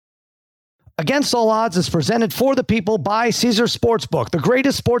Against All Odds is presented for the people by Caesar Sportsbook, the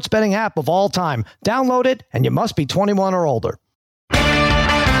greatest sports betting app of all time. Download it, and you must be 21 or older. All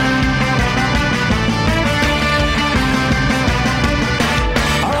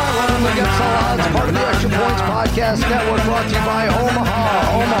right, welcome to Against All Odds, part of the Extra Points Podcast Network, brought to you by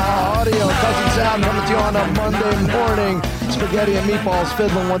Omaha Audio. Cousin Sound coming to you on a Monday morning. Spaghetti and meatballs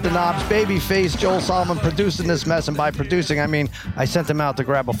fiddling with the knobs. Babyface Joel Solomon producing this mess. And by producing, I mean I sent him out to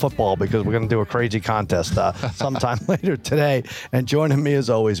grab a football because we're going to do a crazy contest sometime later today. And joining me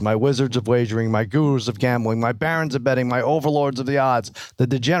as always, my wizards of wagering, my gurus of gambling, my barons of betting, my overlords of the odds, the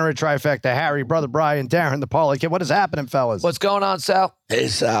degenerate trifecta, Harry, Brother Brian, Darren, the parlay kid. What is happening, fellas? What's going on, Sal? Hey,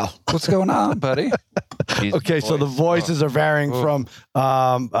 Sal. What's going on, buddy? Okay, so the voices are varying from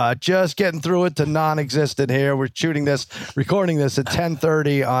just getting through it to non-existent here. We're recording this at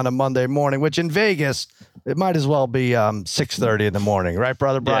 10:30 on a Monday morning, which in Vegas, it might as well be 6:30 in the morning, right,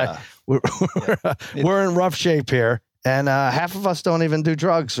 Brother Brian? Yeah. We're in rough shape here. And half of us don't even do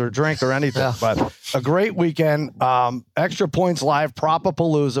drugs or drink or anything. Yeah. But a great weekend. Extra Points Live,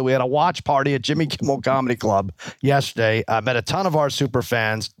 Propapalooza. We had a watch party at Jimmy Kimmel Comedy Club yesterday. I met a ton of our super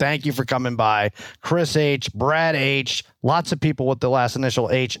fans. Thank you for coming by. Chris H., Brad H., lots of people with the last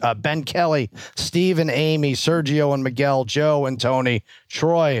initial H. Ben Kelly, Steve and Amy, Sergio and Miguel, Joe and Tony,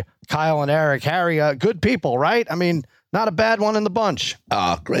 Troy, Kyle and Eric, Harry. Good people, right? I mean, not a bad one in the bunch.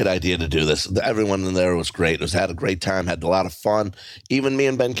 Great idea to do this. Everyone in there was great. Had a great time, had a lot of fun. Even me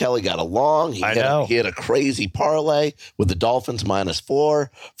and Ben Kelly got along. He had a crazy parlay with the Dolphins -4 for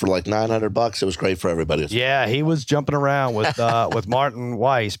like $900. It was great for everybody. Yeah, he was jumping around with Martin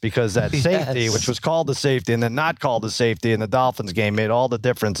Weiss because that safety, which was called the safety and then not called the safety in the Dolphins game, made all the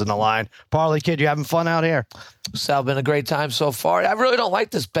difference in the line. Parlay kid, you having fun out here? Sal, been a great time so far. I really don't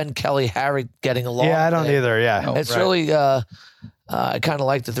like this Ben Kelly, Harry getting along. Yeah, I don't either. Yeah. It's really, I kind of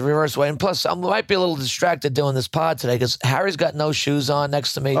liked it the reverse way. And plus, I might be a little distracted doing this pod today because Harry's got no shoes on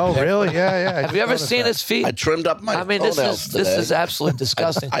next to me. Oh, really? Yeah. Have you ever seen his feet? I trimmed up my toenails this is absolutely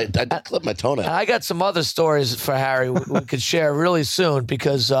disgusting. I did clip my toenail. I got some other stories for Harry we could share really soon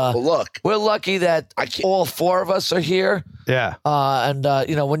because look, we're lucky that all four of us are here. Yeah.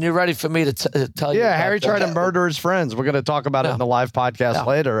 When you're ready for me to tell you. Yeah, Harry tried to murder his friends. We're going to talk about it in the live podcast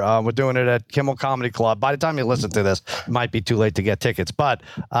later. We're doing it at Kimmel Comedy Club. By the time you listen to this, it might be too late to get tickets. But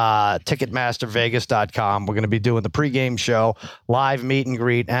Ticketmastervegas.com. We're going to be doing the pregame show, live meet and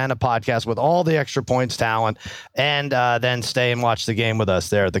greet, and a podcast with all the Extra Points talent. And then stay and watch the game with us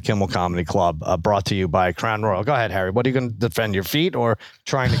there at the Kimmel Comedy Club, brought to you by Crown Royal. Go ahead, Harry. What are you going to defend, your feet or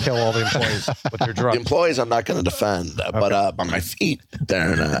trying to kill all the employees with your drugs? The employees I'm not going to defend, but on my feet,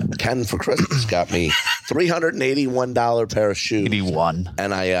 Darren, Ken for Christmas got me $381 pair of shoes. 81.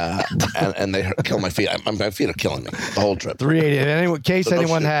 And and they kill my feet. My feet are killing me the whole trip. 380. In case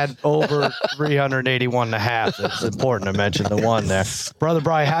anyone had over 381 and a half, it's important to mention the one there. Brother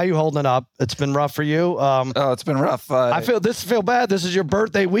Brian, how you holding up? It's been rough for you. It's been rough. I feel bad. This is your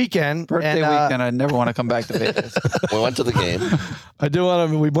birthday weekend. Weekend. I never want to come back to Vegas. We went to the game.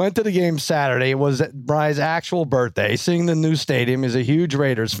 We went to the game Saturday. It was Brian's actual birthday. Seeing the new stadium. He's a huge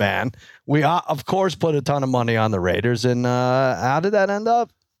Raiders fan. We, of course, put a ton of money on the Raiders. And how did that end up?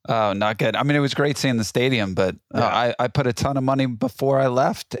 Oh, not good. I mean, it was great seeing the stadium, but I put a ton of money before I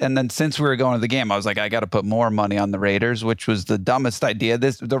left. And then since we were going to the game, I was like, I got to put more money on the Raiders, which was the dumbest idea.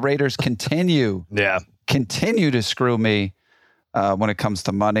 The Raiders continue to screw me when it comes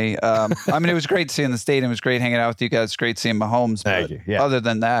to money. I mean, it was great seeing the stadium. It was great hanging out with you guys. It's great seeing Mahomes. Thank you. Yeah. Other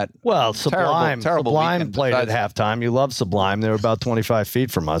than that, well, Sublime weekend played at halftime. You love Sublime. They were about 25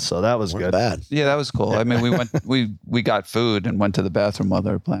 feet from us, so that was good. Bad. Yeah, that was cool. I mean, we got food and went to the bathroom while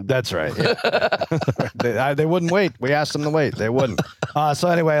they were playing. That's right. Yeah. they wouldn't wait. We asked them to wait. They wouldn't. So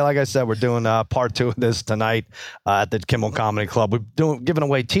anyway, like I said, we're doing part 2 of this tonight at the Kimmel Comedy Club. We're giving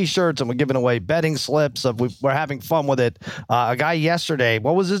away T-shirts and we're giving away betting slips. We're having fun with it. A guy yesterday,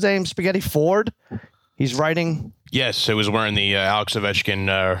 what was his name? Spaghetti Ford. He's writing. Yes, it was wearing the Alex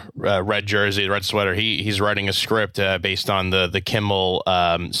Ovechkin red jersey, red sweater. He's writing a script based on the Kimmel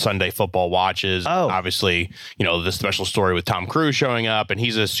Sunday football watches. Oh. Obviously, the special story with Tom Cruise showing up, and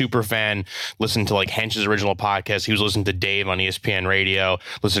he's a super fan. Listened to like Hench's original podcast. He was listening to Dave on ESPN Radio,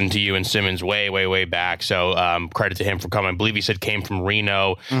 listening to you and Simmons way back. So credit to him for coming. I believe he said came from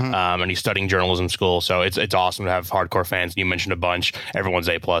Reno, and he's studying journalism school. So it's awesome to have hardcore fans. You mentioned a bunch. Everyone's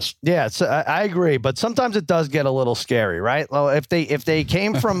A+. Yeah, I agree, but sometimes it does get a little scary, right? Well, if they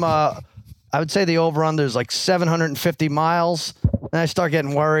came from I would say the over-under is like 750 miles. And I start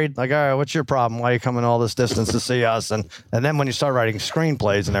getting worried. Like, all right, what's your problem? Why are you coming all this distance to see us? And then when you start writing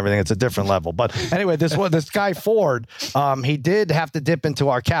screenplays and everything, it's a different level. But anyway, this guy Ford, he did have to dip into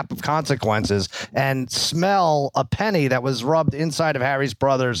our cap of consequences and smell a penny that was rubbed inside of Harry's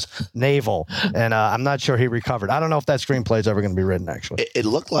brother's navel. And I'm not sure he recovered. I don't know if that screenplay is ever going to be written, actually. It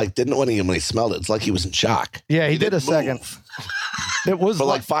looked like, when he smelled it, it's like he was in shock. Yeah, he did a second. It was for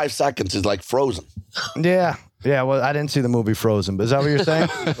like 5 seconds. It's like frozen. Yeah. Yeah, well, I didn't see the movie Frozen, but is that what you're saying?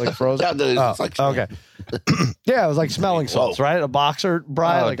 Like Frozen? Yeah, it's like okay. Yeah, it was like smelling salts, right? A boxer,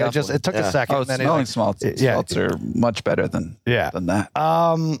 Brian. Like it took a second. Oh, smelling salts. Salts are much better than that.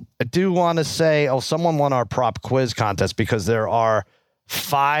 I do want to say, someone won our prop quiz contest because there are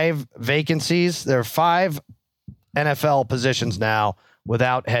 5 vacancies. There are 5 NFL positions now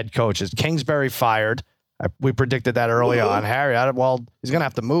without head coaches. Kingsbury fired. We predicted that early on. Harry, he's going to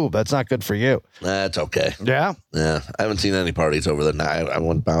have to move. That's not good for you. That's okay. Yeah? Yeah. I haven't seen any parties over there. I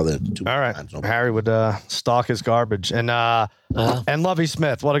wouldn't bother too much. All right. Harry would stalk his garbage. And Lovie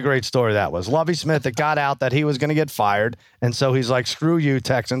Smith, what a great story that was. Lovie Smith, it got out that he was going to get fired. And so he's like, screw you,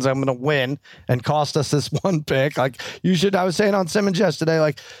 Texans. I'm going to win and cost us this one pick. Like, I was saying on Simmons yesterday,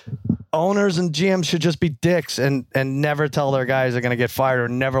 like, owners and GMs should just be dicks and never tell their guys they're going to get fired or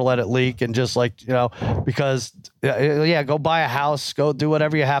never let it leak. And just like, because go buy a house, go do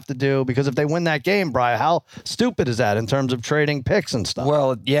whatever you have to do. Because if they win that game, Brian, how stupid is that in terms of trading picks and stuff?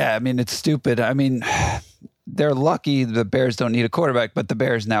 Well, yeah, I mean, it's stupid. I mean, they're lucky the Bears don't need a quarterback, but the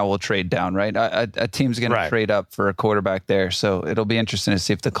Bears now will trade down, right? A team's going to trade up for a quarterback there. So it'll be interesting to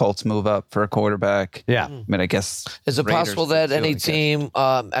see if the Colts move up for a quarterback. Yeah. I mean, I guess. Is it possible that any team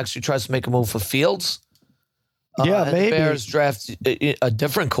actually tries to make a move for Fields? Yeah, and maybe. The Bears draft a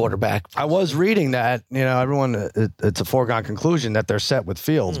different quarterback. I was reading that, everyone, it's a foregone conclusion that they're set with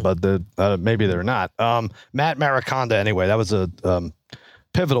Fields, but maybe they're not. Matt Mariconda, anyway, that was a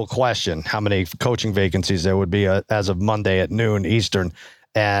pivotal question, how many coaching vacancies there would be as of Monday at noon Eastern.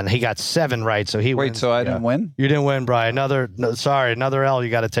 And he got 7 right, so he wins. So I didn't win? You didn't win, Brian. Another L you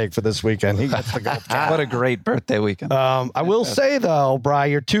got to take for this weekend. He gets the gold cap. What a great birthday weekend. I will say, though,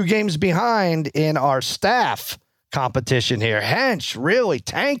 Brian, you're 2 games behind in our staff competition here. Hench really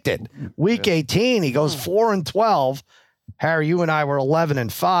tanked it. Week 18, he goes 4-12. Harry, you and I were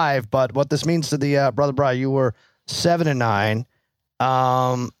 11-5, but what this means to the brother Brian, you were 7-9.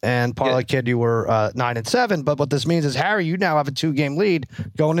 And Parlay Kid, you were 9-7. But what this means is, Harry, you now have a 2-game lead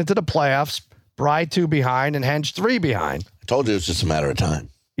going into the playoffs. Bry 2 behind and Hench 3 behind. I told you it was just a matter of time.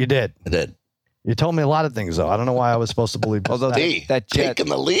 You did. I did. You told me a lot of things, though. I don't know why I was supposed to believe this. Although that Jet, taking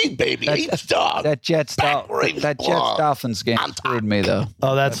the lead, baby. That Jets Dolphins game screwed me, though.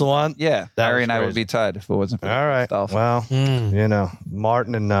 Oh, that's the one? Yeah. Harry and I would be tied if it wasn't for all right. Dolphins. Well,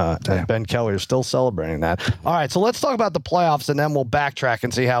 Martin and Ben Kelly are still celebrating that. All right, so let's talk about the playoffs, and then we'll backtrack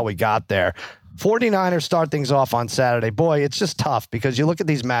and see how we got there. 49ers start things off on Saturday. Boy, it's just tough because you look at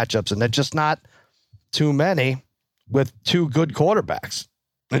these matchups, and they're just not too many with 2 good quarterbacks.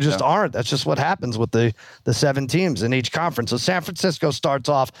 They just aren't. That's just what happens with the 7 teams in each conference. So San Francisco starts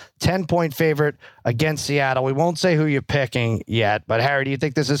off 10-point favorite against Seattle. We won't say who you're picking yet, but Harry, do you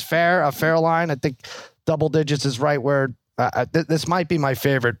think this is fair? A fair line? I think double digits is right where this might be my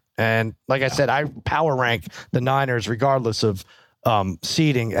favorite. And like I said, I power rank the Niners regardless of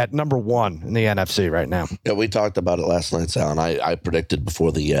seeding at number 1 in the NFC right now. Yeah, we talked about it last night, Sal, and I predicted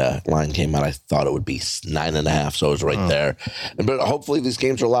before the line came out, I thought it would be 9.5, so it was right there. But hopefully these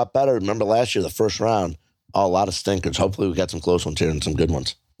games are a lot better. Remember last year, the first round, a lot of stinkers. Hopefully we got some close ones here and some good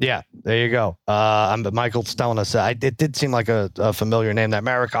ones. Yeah, there you go. Michael's telling us it did seem like a familiar name, that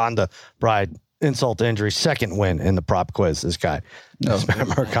Mariconda Bride. Insult to injury, 2nd win in the prop quiz, this guy.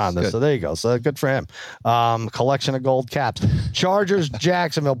 Mariconda. So there you go. So good for him. Collection of gold caps. Chargers,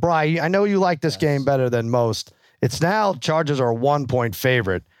 Jacksonville. Bri, I know you like this game better than most. It's now Chargers are a 1-point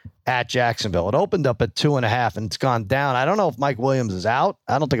favorite at Jacksonville. It opened up at 2.5 and it's gone down. I don't know if Mike Williams is out.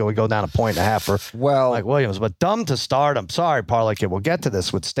 I don't think it would go down 1.5 for Mike Williams, but dumb to start him. Sorry, Parlay Kid. We'll get to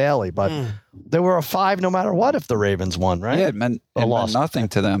this with Staley, but they were a 5 no matter what if the Ravens won, right? Yeah, it meant nothing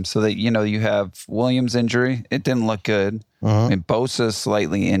to them. So that, you have Williams' injury. It didn't look good. I mean, Bosa's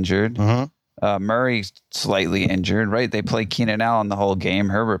slightly injured. Murray's slightly injured, right? They play Keenan Allen the whole game.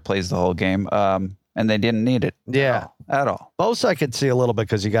 Herbert plays the whole game. And they didn't need it. Yeah. At all. Bosa I could see a little bit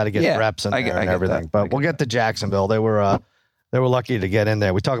because you got to get reps in there and everything. But we'll get to Jacksonville. They were lucky to get in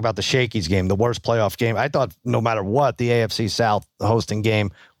there. We talk about the Shakey's game, the worst playoff game. I thought no matter what, the AFC South hosting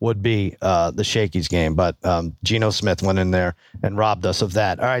game would be the Shakey's game. But Geno Smith went in there and robbed us of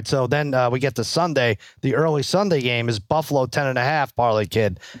that. All right, so then we get to Sunday. The early Sunday game is Buffalo 10.5, Parlay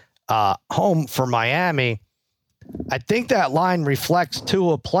Kid, home for Miami. I think that line reflects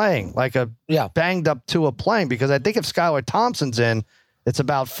Tua playing, like a banged up Tua playing, because I think if Skylar Thompson's in, it's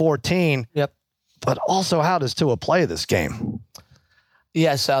about 14. Yep. But also, how does Tua play this game?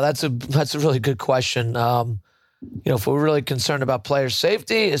 Yeah, Sal, that's a really good question. If we're really concerned about player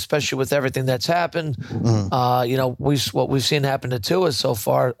safety, especially with everything that's happened, what we've seen happen to Tua so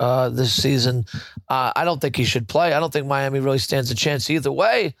far this season, I don't think he should play. I don't think Miami really stands a chance either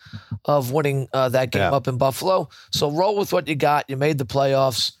way of winning that game up in Buffalo. So roll with what you got. You made the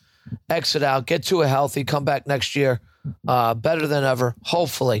playoffs. Exit out. Get Tua healthy. Come back next year better than ever,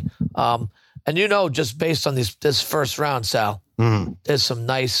 hopefully. And just based on this first round, Sal, there's some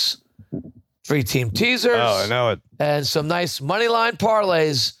nice 3-team teasers. Oh, I know it. And some nice money line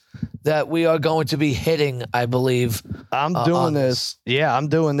parlays that we are going to be hitting, I believe. I'm doing this. Yeah, I'm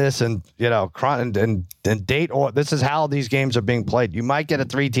doing this, and date, or this is how these games are being played. You might get a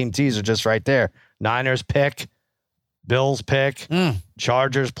 3-team teaser just right there. Niners pick, Bills pick,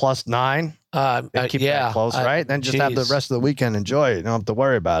 Chargers +9. Keep that close, right? Then just have the rest of the weekend enjoy it. You don't have to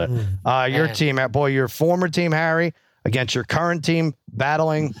worry about it. Your team, your former team, Harry, against your current team,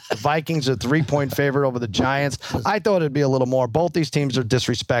 battling the Vikings, a 3-point favorite over the Giants. I thought it'd be a little more. Both these teams are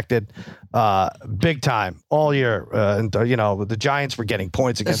disrespected big time all year. The Giants were getting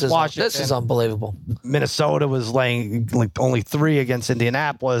points against Washington. This is unbelievable. Minnesota was laying only 3 against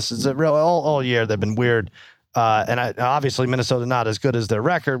Indianapolis. It's all year they've been weird. Obviously Minnesota not as good as their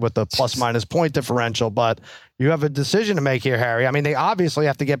record with the plus-minus point differential, but you have a decision to make here, Harry. I mean, they obviously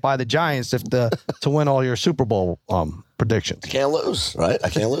have to get by the Giants to win all your Super Bowl predictions. I can't lose, right? I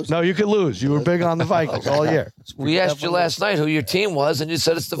can't lose. No, you could lose. You were big on the Vikings all year. We asked you last night who your team was, and you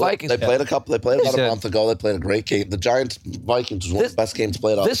said it's the Vikings. They played about a month ago. They played a great game. The Giants-Vikings was one of the best games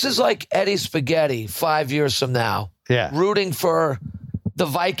played on. This is like Eddie Spaghetti 5 years from now. Yeah. Rooting for the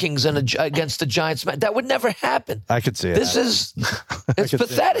Vikings against the Giants. That would never happen. I could see it. It's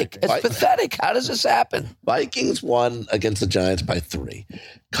pathetic. It's pathetic. How does this happen? Vikings won against the Giants by 3.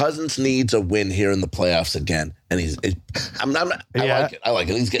 Cousins needs a win here in the playoffs again. And I like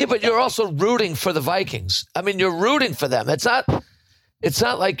it. He's getting but you're also rooting for the Vikings. I mean, you're rooting for them. It's not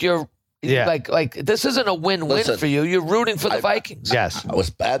like you're like this isn't a win-win for you. You're rooting for the Vikings. Yes. I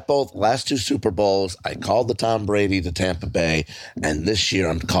was at both last 2 Super Bowls. I called the Tom Brady to Tampa Bay, and this year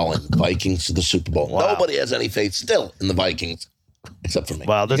I'm calling Vikings to the Super Bowl. Wow. Nobody has any faith still in the Vikings. Except for me.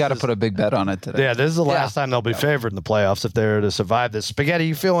 Well, you got to put a big bet on it today. Yeah, this is the last time they'll be favored in the playoffs if they're to survive this. Spaghetti,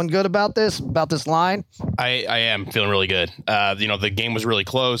 you feeling good about this line? I am feeling really good. The game was really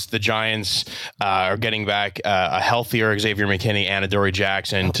close. The Giants are getting back a healthier Xavier McKinney and Adoree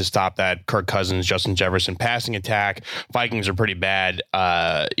Jackson to stop that Kirk Cousins, Justin Jefferson passing attack. Vikings are pretty bad,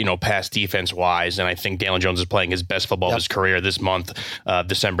 pass defense wise, and I think Daniel Jones is playing his best football of his career this month,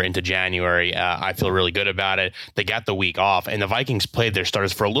 December into January. I feel really good about it. They got the week off, and the Vikings played their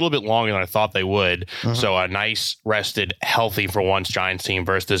starters for a little bit longer than I thought they would. So a nice, rested, healthy for once Giants team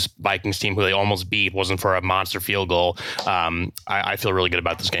versus this Vikings team who they almost beat. Wasn't for a monster field goal. I feel really good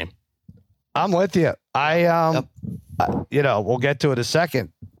about this game. I'm with you. We'll get to it in a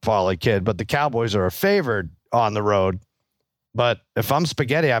second, Farley Kid, but the Cowboys are favored on the road. But if I'm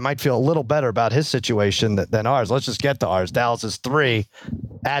Spaghetti, I might feel a little better about his situation than ours. Let's just get to ours. Dallas is 3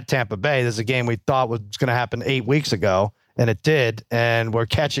 at Tampa Bay. This is a game we thought was going to happen 8 weeks ago. And it did, and we're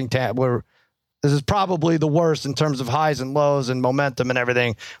catching. This is probably the worst in terms of highs and lows and momentum and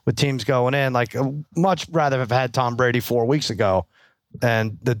everything with teams going in. Like, much rather have had Tom Brady 4 weeks ago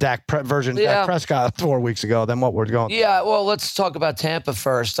and the Dak Prescott 4 weeks ago than what we're going. Yeah, well, let's talk about Tampa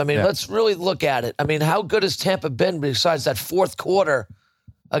first. I mean, let's really look at it. I mean, how good has Tampa been besides that fourth quarter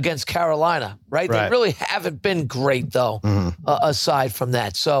against Carolina, right? They really haven't been great, though, aside from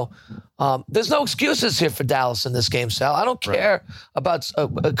that. So there's no excuses here for Dallas in this game, Sal. I don't care about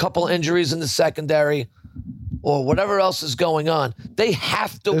a couple injuries in the secondary or whatever else is going on. They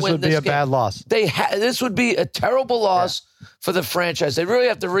have to win this game. This would be a bad loss. This would be a terrible loss for the franchise. They really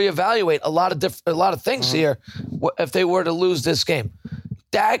have to reevaluate a lot of things here if they were to lose this game.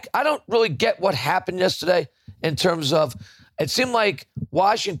 Dak, I don't really get what happened yesterday in terms of it seemed like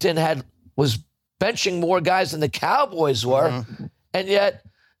Washington was benching more guys than the Cowboys were, and yet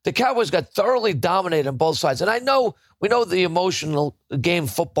the Cowboys got thoroughly dominated on both sides. And we know the emotional game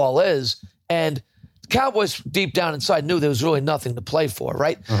football is, and the Cowboys deep down inside knew there was really nothing to play for,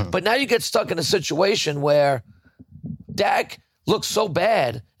 right? But now you get stuck in a situation where Dak looks so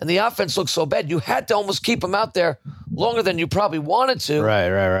bad and the offense looks so bad, you had to almost keep him out there longer than you probably wanted to.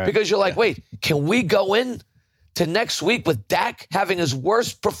 Right. Because you're like, wait, can we go in to next week with Dak having his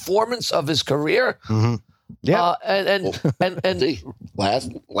worst performance of his career? Last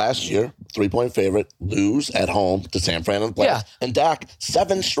year, 3-point favorite, lose at home to San Fran and the playoffs. Yeah. And Dak,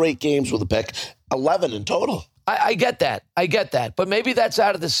 7 straight games with a pick, 11 in total. I get that. But maybe that's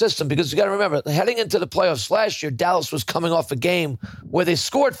out of the system because you got to remember, heading into the playoffs last year, Dallas was coming off a game where they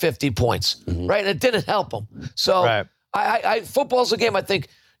scored 50 points, right? And it didn't help them. So football's a game I think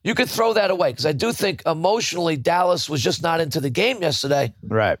you could throw that away because I do think emotionally Dallas was just not into the game yesterday.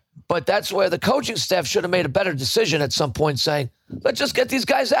 Right. But that's where the coaching staff should have made a better decision at some point saying, let's just get these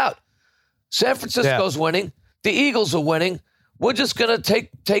guys out. San Francisco's winning. The Eagles are winning. We're just going to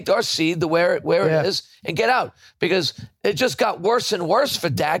take our seed to where it is and get out because it just got worse and worse for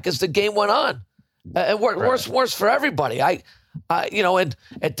Dak as the game went on. And worse and worse for everybody. And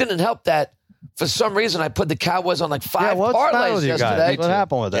it didn't help that for some reason I put the Cowboys on like 5 parlays yesterday. What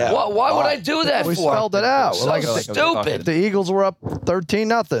happened with that? Why would I do that we for? We spelled it out. So stupid. If the Eagles were up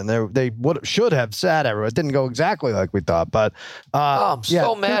 13-0, they should have sat everyone. It didn't go exactly like we thought. But I'm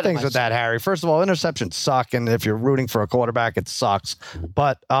so mad. 2 things with that, Harry. First of all, interceptions suck, and if you're rooting for a quarterback, it sucks.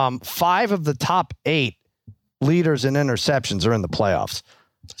 But 5 of the top 8 leaders in interceptions are in the playoffs.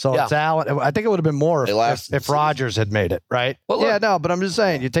 So it's Allen. I think it would have been more if Rodgers had made it, right? Well, but I'm just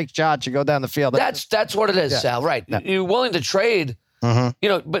saying, you take shots, you go down the field. That's what it is, Sal. Right? Yeah. You're willing to trade,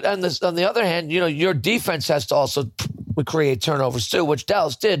 but on the other hand, your defense has to also create turnovers too, which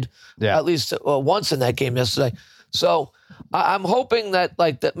Dallas did at least once in that game yesterday. So I'm hoping that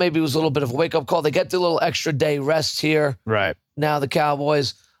maybe it was a little bit of a wake up call. They get the little extra day rest here. Right now, the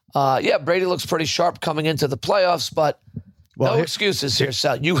Cowboys. Brady looks pretty sharp coming into the playoffs, but. No excuses here,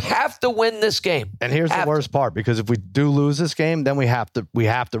 Sal. You have to win this game. And here's the worst part, because if we do lose this game, then we have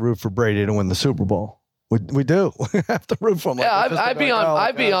to root for Brady to win the Super Bowl. We do. We have to root for him. I'd be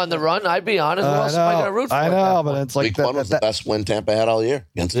on the run. I'd be on it. Who else am I going to root for? I know, but it's like Week 1 was the best win Tampa had all year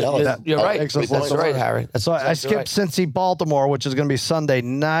against Dallas. You're right. That's right, Harry. So I skipped Cincy Baltimore, which is going to be Sunday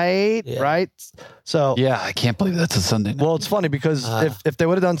night, right? So I can't believe that's a Sunday night. Well, it's funny because if they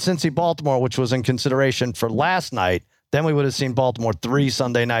would have done Cincy Baltimore, which was in consideration for last night, then we would have seen Baltimore 3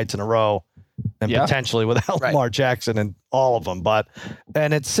 Sunday nights in a row and potentially without Lamar Jackson and all of them.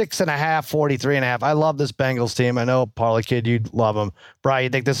 And it's 6.5, 43.5. I love this Bengals team. I know, Parlay Kid, you'd love them. Brian, you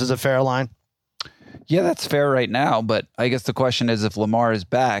think this is a fair line? Yeah, that's fair right now. But I guess the question is if Lamar is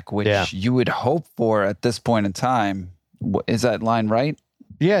back, which you would hope for at this point in time, is that line right?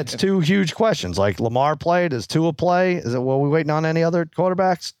 Yeah, it's 2 huge questions. Like Lamar played, is Tua play? Were we waiting on any other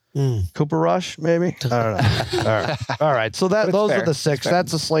quarterbacks? Cooper Rush, maybe? I don't know. All right. So those are the 6.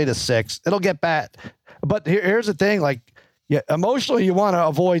 That's a slate of 6. It'll get back. But here's the thing. Emotionally, you want to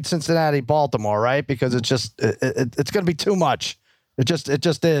avoid Cincinnati, Baltimore, right? Because it's just it's going to be too much. It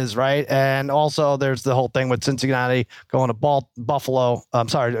just is, right? And also, there's the whole thing with Cincinnati going to Buffalo. I'm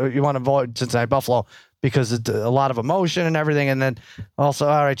sorry, you want to avoid Cincinnati, Buffalo, because it's a lot of emotion and everything. And then also,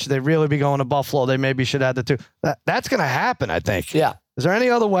 all right, should they really be going to Buffalo? They maybe should add the 2. That's going to happen, I think. Yeah. Is there any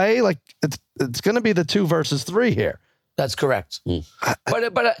other way? It's going to be the 2 versus 3 here. That's correct.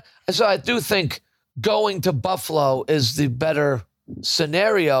 But so I do think going to Buffalo is the better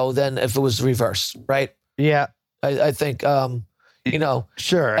scenario than if it was reversed, right? Yeah. I think,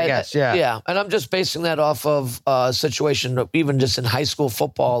 Sure, I guess, yeah. Yeah, and I'm just basing that off of a situation, even just in high school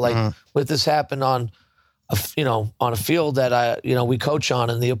football, with this happened on a field that we coach on,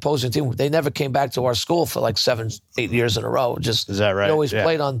 and the opposing team, they never came back to our school for 7-8 years in a row. Just is that right? You always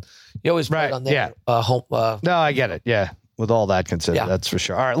played on their home. No, I get it. Yeah, with all that considered, that's for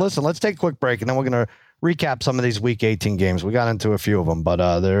sure. All right, listen, let's take a quick break, and then we're going to recap some of these Week 18 games. We got into a few of them,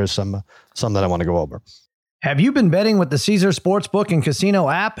 but there is some that I want to go over. Have you been betting with the Caesars Sportsbook and Casino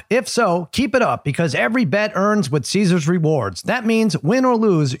app? If so, keep it up because every bet earns with Caesars Rewards. That means win or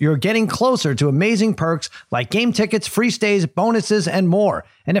lose, you're getting closer to amazing perks like game tickets, free stays, bonuses, and more.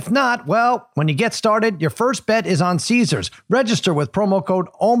 And if not, well, when you get started, your first bet is on Caesars. Register with promo code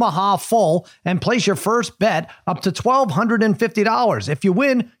OMAHAFULL and place your first bet up to $1,250. If you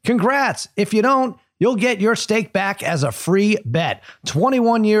win, congrats. If you don't, you'll get your stake back as a free bet.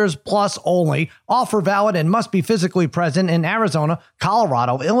 21 years plus only. Offer valid and must be physically present in Arizona,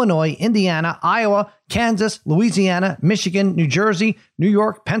 Colorado, Illinois, Indiana, Iowa, Kansas, Louisiana, Michigan, New Jersey, New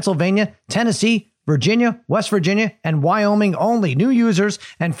York, Pennsylvania, Tennessee, Virginia, West Virginia, and Wyoming only. New users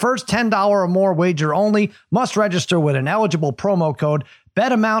and first $10 or more wager only. Must register with an eligible promo code.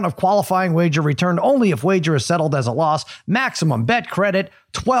 Bet amount of qualifying wager returned only if wager is settled as a loss. Maximum bet credit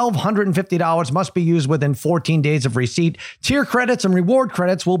 $1,250 must be used within 14 days of receipt. Tier credits and reward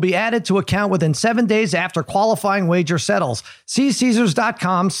credits will be added to account within 7 days after qualifying wager settles. See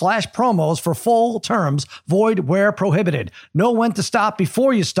Caesars.com/promos for full terms. Void where prohibited. Know when to stop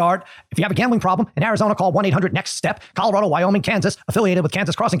before you start. If you have a gambling problem, in Arizona, call 1-800-NEXT-STEP. Colorado, Wyoming, Kansas, affiliated with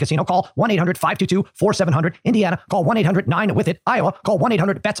Kansas Crossing Casino, call 1-800-522-4700. Indiana, call 1-800-9-WITH-IT. Iowa, call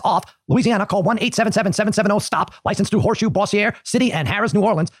 1-800-BETS-OFF. Louisiana, call 1-877-770-STOP. Licensed through Horseshoe, Bossier City, and Harris, New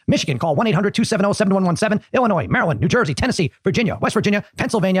Orleans. Michigan, call 1-800-270-7117. Illinois, Maryland, New Jersey, Tennessee, Virginia, West Virginia,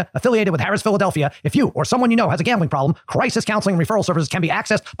 Pennsylvania, affiliated with Harris, Philadelphia. If you or someone you know has a gambling problem, crisis counseling and referral services can be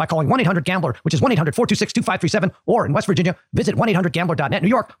accessed by calling 1-800-GAMBLER, which is 1-800-426-2537, or in West Virginia, visit 1-800-GAMBLER.net. New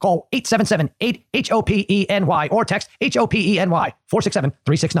York, call 877-8-HOPENY or text HOPENY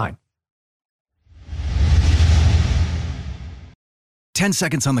 467-369. 10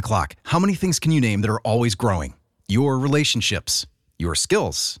 seconds on the clock. How many things can you name that are always growing? Your relationships, your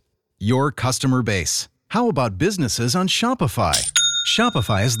skills, your customer base. How about businesses on Shopify?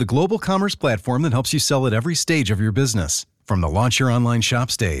 Shopify is the global commerce platform that helps you sell at every stage of your business. From the launch your online shop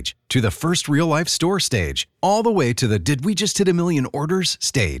stage, to the first real-life store stage, all the way to the did we just hit a million orders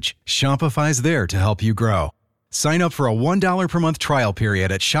stage. Shopify's there to help you grow. Sign up for a $1 per month trial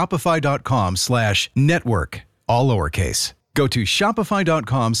period at shopify.com/network, all lowercase. Go to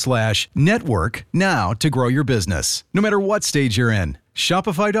shopify.com/network now to grow your business, no matter what stage you're in.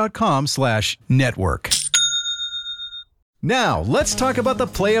 Shopify.com/network. Now, let's talk about the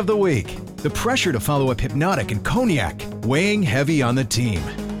play of the week. The pressure to follow up Hypnotic and Cognac, weighing heavy on the team.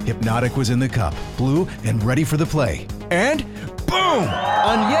 Hypnotic was in the cup, blue, and ready for the play. And boom!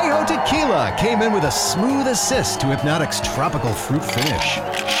 Añejo Tequila came in with a smooth assist to Hypnotic's tropical fruit finish.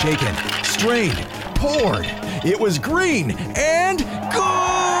 Shaken, strained, poured. It was green and good!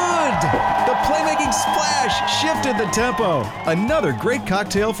 The playmaking splash shifted the tempo. Another great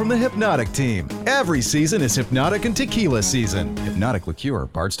cocktail from the Hypnotic team. Every season is Hypnotic and Tequila season. Hypnotic Liqueur,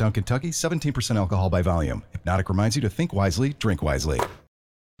 Bardstown, Kentucky, 17% alcohol by volume. Hypnotic reminds you to think wisely, drink wisely.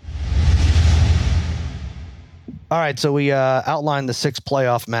 All right, so we outlined the 6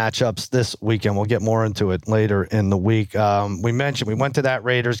 playoff matchups this weekend. We'll get more into it later in the week. We mentioned we went to that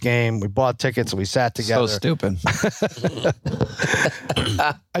Raiders game. We bought tickets and we sat together. So stupid.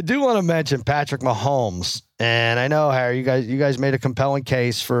 I do want to mention Patrick Mahomes, and I know, Harry, you guys made a compelling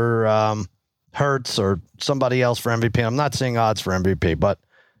case for Hurts or somebody else for MVP. I'm not seeing odds for MVP, but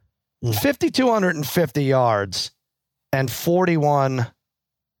 5,250 yards and 41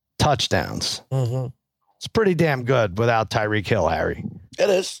 touchdowns. Mm-hmm. It's pretty damn good without Tyreek Hill, Harry.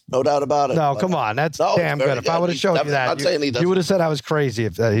 It is. No doubt about it. No, come on. That's damn good. If I would have showed you that, you would have said I was crazy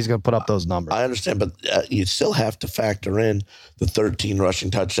if he's going to put up those numbers. I understand, but you still have to factor in the 13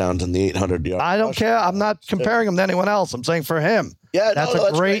 rushing touchdowns and the 800 yards. I don't care. I'm not comparing him to anyone else. I'm saying for him. Yeah, that's a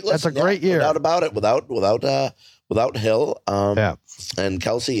great year. No doubt about it. Without Hill. Yeah. And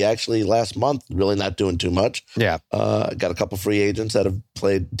Kelsey actually last month really not doing too much. Yeah. Got a couple free agents that have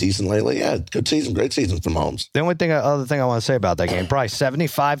played decent lately. Yeah, good season, great season from Mahomes. The only other thing I want to say about that game, probably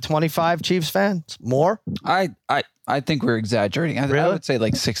 75-25 Chiefs fans. More? I think we're exaggerating. I would say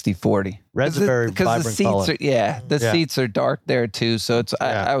like 60-40. Red's a very vibrant the seats color. the seats are dark there too. So it's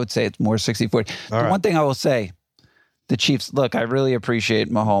I would say it's more 60-40. One thing I will say, the Chiefs, look, I really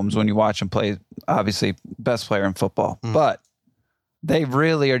appreciate Mahomes when you watch him play, obviously best player in football, but they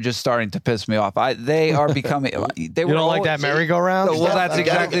really are just starting to piss me off. They are becoming. You don't like that merry-go-round? Well, that's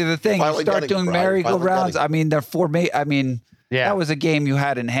exactly the thing. You start doing merry-go-rounds. I mean, they're that was a game you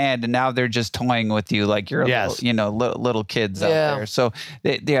had in hand, and now they're just toying with you like you're little kids out there. So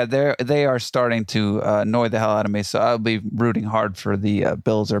they are starting to annoy the hell out of me. So I'll be rooting hard for the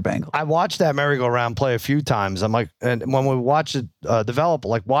Bills or Bengals. I watched that merry-go-round play a few times. I'm like, and when we watch it develop,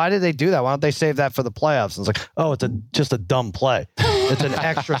 like, why did they do that? Why don't they save that for the playoffs? And it's like, oh, it's just a dumb play. It's an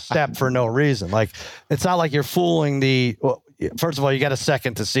extra step for no reason. Like, it's not like you're fooling the. Well, first of all, you got a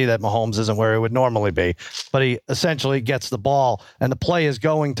second to see that Mahomes isn't where he would normally be, but he essentially gets the ball and the play is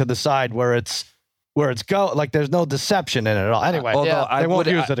going to the side where it's like there's no deception in it at all. Anyway, they won't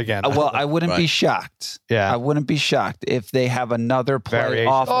use it again. I wouldn't be shocked. Yeah, I wouldn't be shocked if they have another play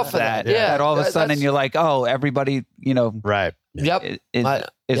off of that. That all of a sudden you're like, oh, everybody, right. Yep.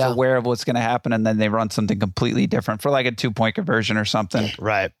 Is aware of what's going to happen, and then they run something completely different for like a 2-point conversion or something.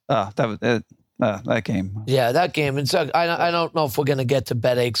 Right. That game. Yeah, that game. And so I don't know if we're going to get to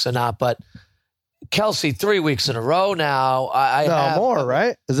bet aches or not, but Kelsey 3 weeks in a row now. I have more,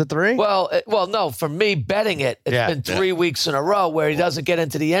 right? Is it 3? Well, no. For me, betting it's been 3 weeks in a row where he doesn't get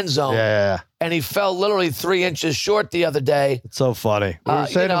into the end zone. Yeah. And he fell literally 3 inches short the other day. It's so funny. We were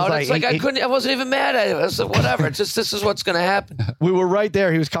saying I wasn't even mad at him. I said, whatever. It's just this is what's going to happen. We were right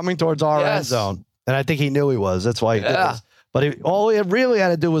there. He was coming towards our end zone, and I think he knew he was. That's why he did this. But all he really had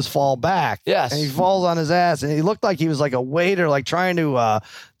to do was fall back. Yes. And he falls on his ass, and he looked like he was like a waiter, like trying to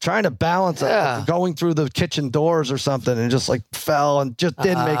balance going through the kitchen doors or something, and just like fell and just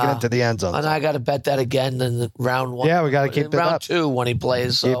didn't make it into the end zone. And I got to bet that again in the round 1. Yeah, we got to keep it up. Round 2 when he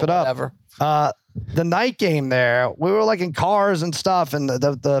plays. So keep it up. Whatever. The night game there, we were like in cars and stuff, and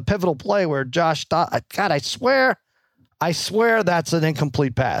the pivotal play where Josh God, I swear that's an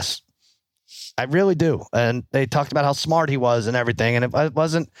incomplete pass. I really do. And they talked about how smart he was and everything. And it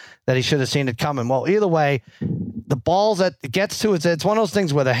wasn't that he should have seen it coming. Well, either way, the balls that it gets to it's one of those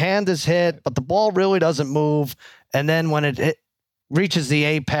things where the hand is hit, but the ball really doesn't move. And then when it reaches the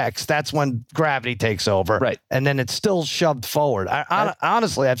apex, that's when gravity takes over. Right. And then it's still shoved forward.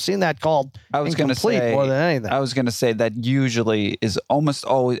 Honestly, I've seen that called incomplete more than anything. I was going to say that usually is almost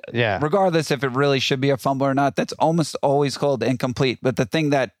always, regardless if it really should be a fumble or not, that's almost always called incomplete. But the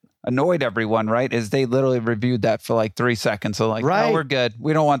thing that annoyed everyone, right, is they literally reviewed that for like 3 seconds. So like, no, we're good.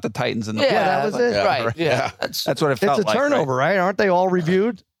 We don't want the Titans in the play. That was it. Right. Yeah. That's what it felt like. It's a turnover, right? Aren't they all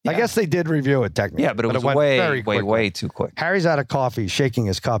reviewed? Yeah. I guess they did review it technically. Yeah, but it was way too quick. Harry's out of coffee, shaking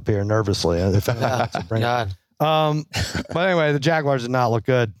his cup here nervously. God. But anyway, the Jaguars did not look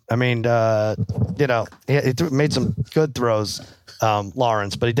good. I mean, he made some good throws,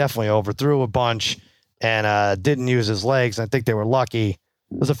 Lawrence, but he definitely overthrew a bunch and didn't use his legs. I think they were lucky.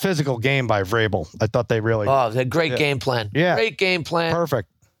 It was a physical game by Vrabel. I thought they really... Oh, they had a great game plan. Yeah. Great game plan. Perfect.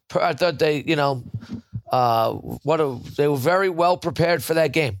 I thought they, they were very well prepared for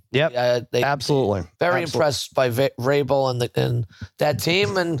that game. Yep. Absolutely. Very impressed by Vrabel and that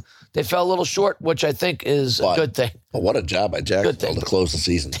team, and they fell a little short, which I think is a good thing. But what a job by Jacksonville to close the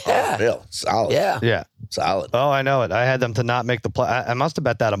season. Yeah. Real solid. Yeah. Solid. Oh, I know it. I had them to not make the play. I must have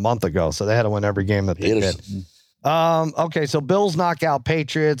bet that a month ago, so they had to win every game that they did. Okay, so Bills knock out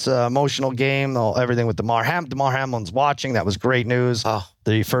Patriots, emotional game, everything with Damar Hamlin's watching. That was great news.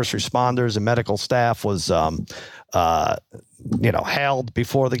 The first responders and medical staff was, hailed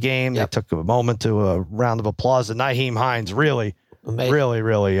before the game. Yep. They took a moment to a round of applause. And Nyheim Hines really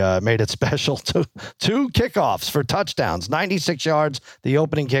made it special. Two kickoffs for touchdowns, 96 yards, the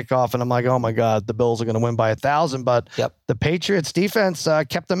opening kickoff. And I'm like, oh my God, the Bills are going to win by 1,000. But the Patriots defense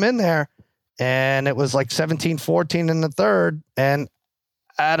kept them in there. And it was like 17-14 in the third. And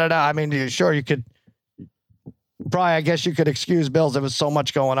I don't know. I mean, sure, you could probably, I guess you could excuse Bills. There was so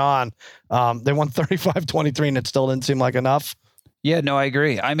much going on. They won 35-23 and it still didn't seem like enough. Yeah, no, I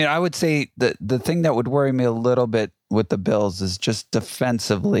agree. I mean, I would say that the thing that would worry me a little bit with the Bills is just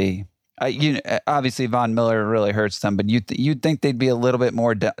defensively. Obviously, Von Miller really hurts them, but you'd think they'd be a little bit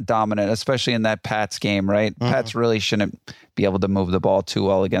more dominant, especially in that Pats game, right? Mm-hmm. Pats really shouldn't be able to move the ball too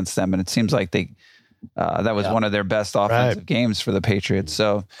well against them, and it seems like that was one of their best offensive games for the Patriots.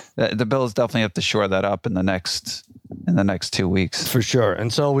 So the Bills definitely have to shore that up in the next 2 weeks. For sure.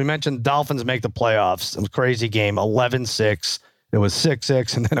 And so we mentioned Dolphins make the playoffs. It was a crazy game, 11-6. It was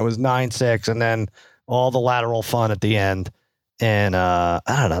 6-6, and then it was 9-6, and then all the lateral fun at the end. And I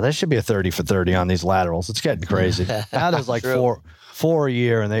don't know. There should be a 30 for 30 on these laterals. It's getting crazy. Now there's like four a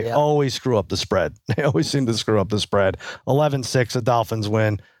year, and they always screw up the spread. They always seem to screw up the spread. 11-6, the Dolphins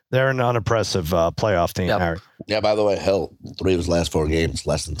win. They're an unimpressive playoff team, Harry. Yeah, by the way, 3 of his last 4 games,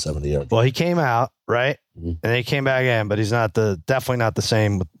 less than 70 yards. Well, he came out, right? Mm-hmm. And he came back in, but he's definitely not the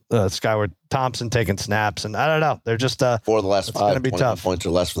same with Skyward Thompson taking snaps. And I don't know. They're just 4 of the last 5, gonna be tough. points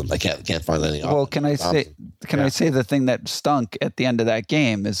or less for them. They can't find any. Well, can I say the thing that stunk at the end of that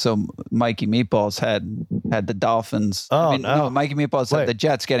game is so Mikey Meatballs had the Dolphins. No, Mikey Meatballs had the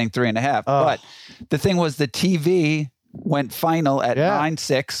Jets getting 3.5. But the thing was the TV went final at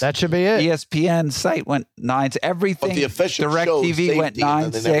 9-6. That should be it. ESPN site went 9. Everything. But the official DirecTV went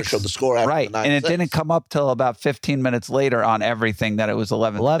 9-6. They never showed the score after the 9-6. And it didn't come up till about 15 minutes later on everything that it was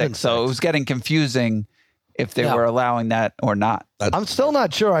 11-6. So it was getting confusing if they were allowing that or not. I'm still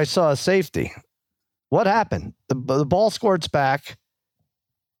not sure I saw a safety. What happened? The ball squirts back,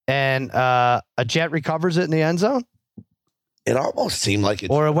 and a Jet recovers it in the end zone? It almost seemed like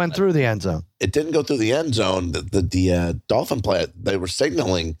it. Or it went through the end zone. It didn't go through the end zone. The Dolphin play, they were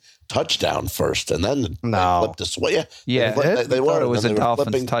signaling touchdown first, and then they flipped to sway. Yeah, they were. It was a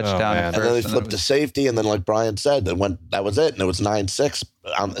Dolphins touchdown, and then they flipped to safety, and then like Brian said, that was it, and it was 9-6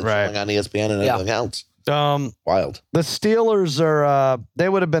 on ESPN and everything else. Wild. The Steelers are. They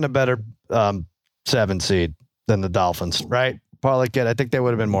would have been a better 7 seed than the Dolphins, right? Probably get. I think they would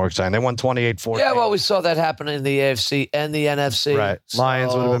have been more exciting. They won 28-14. Yeah, well, we saw that happen in the AFC and the NFC. Right.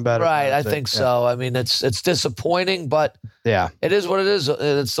 Lions would have been better. Right, I think so. I mean, it's disappointing, but it is what it is.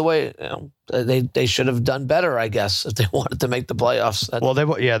 It's the way they should have done better, I guess, if they wanted to make the playoffs. Well,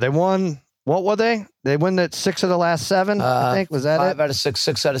 they won. What were they? They won at 6 of the last 7. I think was that 5 it? out of 6,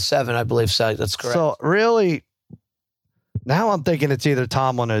 6 out of 7, I believe. So that's correct. So really, now I'm thinking it's either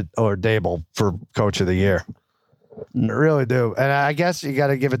Tomlin or Dable for Coach of the Year. I really do. And I guess you got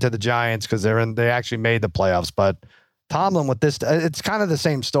to give it to the Giants because they actually made the playoffs. But Tomlin with this, it's kind of the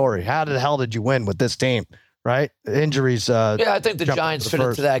same story. How the hell did you win with this team, right? Injuries. I think the Giants fit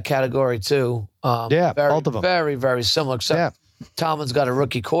into that category too. Both of them. Very, very similar. Except Tomlin's got a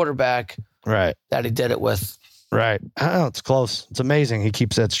rookie quarterback that he did it with. Right. Oh, it's close. It's amazing. He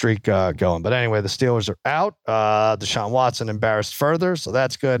keeps that streak going. But anyway, the Steelers are out. Deshaun Watson embarrassed further, so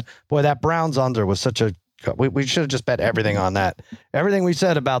that's good. Boy, that Browns under was such a we should have just bet everything on that. Everything we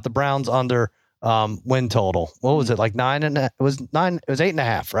said about the Browns under win total. What was it? Like 9.5? It was 9. It was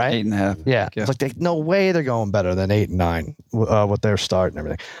 8.5, right? 8.5. Yeah. It's like no way they're going better than 8 and 9 with their start and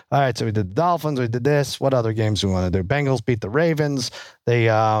everything. All right. So we did the Dolphins. We did this. What other games we want to do? Bengals beat the Ravens. They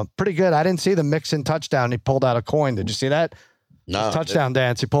pretty good. I didn't see the Mixon touchdown. He pulled out a coin. Did you see that? No. His touchdown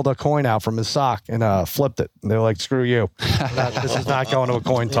dance. He pulled a coin out from his sock and flipped it. And they were like, "Screw you! This is not going to a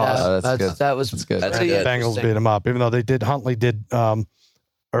coin toss." Yeah, that's good. That was good. That's The Bengals beat him up, even though they did. Huntley did,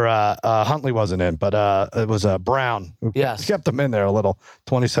 Huntley wasn't in, but it was Brown who kept them in there a little.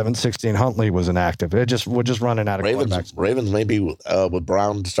 27-16. Huntley was inactive. We're just running out of quarterbacks. Ravens maybe with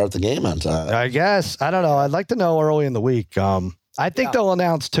Brown to start the game on time. I guess. I don't know. I'd like to know early in the week. I think they'll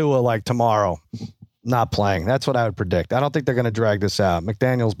announce Tua like tomorrow. Not playing. That's what I would predict. I don't think they're going to drag this out.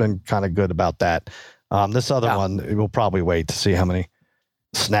 McDaniel's been kind of good about that. This other one, we'll probably wait to see how many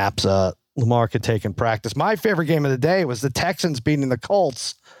snaps Lamar could take in practice. My favorite game of the day was the Texans beating the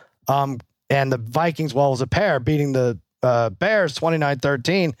Colts and the Vikings, well, it was a pair, beating the Bears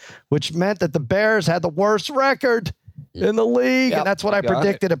 29-13, which meant that the Bears had the worst record in the league. And that's what I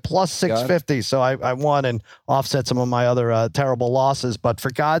predicted at plus 650. So I won and offset some of my other terrible losses. But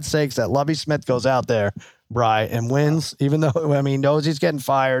for God's sakes, that Lovie Smith goes out there, Bri, and wins, even though, he knows he's getting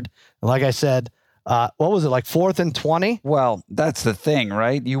fired. And like I said, what was it, like 4th and 20? Well, that's the thing,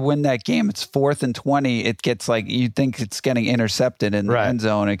 right? You win that game, it's 4th and 20. It gets like, you think it's getting intercepted in the end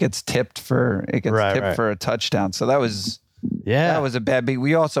zone. It gets tipped for a touchdown. So that was a bad beat.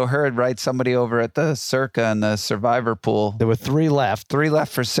 We also heard, right, somebody over at the Circa and the Survivor pool. There were 3 left. 3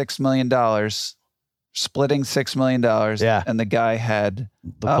 left for $6 million. Splitting $6 million. Yeah. And the guy had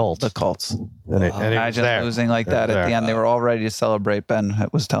the Colts. And he imagine losing like that at the end. They were all ready to celebrate, Ben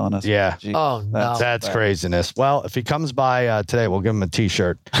was telling us. Yeah. Jeez, that's craziness. Well, if he comes by today, we'll give him a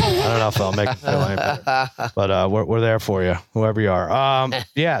T-shirt. I don't know if I'll make him feel any better. But we're there for you, whoever you are.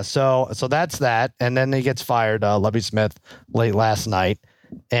 So that's that. And then he gets fired, Lovie Smith, late last night.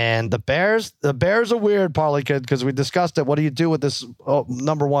 And the Bears are weird, Parlay Kid, because we discussed it. What do you do with this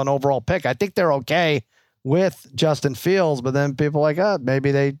number 1 overall pick? I think they're okay with Justin Fields, but then people are like,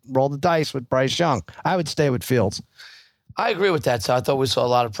 maybe they roll the dice with Bryce Young. I would stay with Fields. I agree with that. So I thought we saw a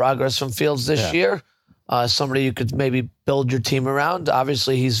lot of progress from Fields this year. Somebody you could maybe build your team around.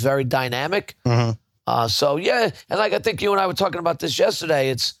 Obviously, he's very dynamic. Mm-hmm. And like I think you and I were talking about this yesterday,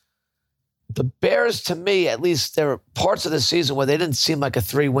 it's the Bears, to me, at least, there were parts of the season where they didn't seem like a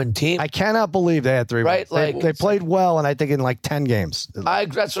 3-win team. I cannot believe they had 3 wins. They played well, and I think in like 10 games.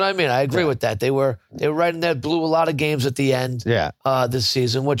 That's what I mean. I agree with that. They were right in there, blew a lot of games at the end this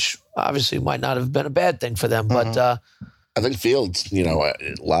season, which obviously might not have been a bad thing for them. But I think Fields,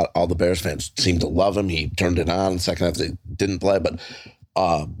 all the Bears fans seem to love him. He turned it on in the second half. They didn't play, but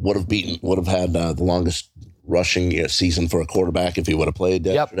would have had the longest rushing season for a quarterback if he would have played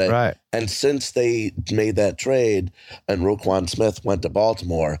yesterday. Right. And since they made that trade and Roquan Smith went to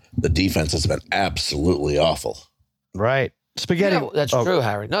Baltimore, the defense has been absolutely awful. Right. Spaghetti. Yeah, that's true,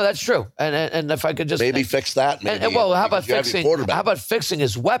 Harry. No, that's true. And if I could just maybe fix that. How about fixing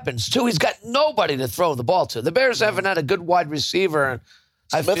his weapons too? He's got nobody to throw the ball to. The Bears haven't had a good wide receiver, and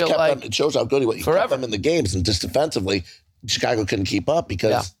Smith I feel like them, it shows how good he kept them in the games, and just defensively, Chicago couldn't keep up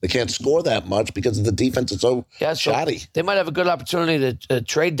because they can't score that much because the defense is so shoddy. They might have a good opportunity to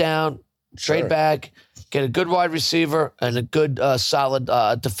trade down, trade back, get a good wide receiver and a good, solid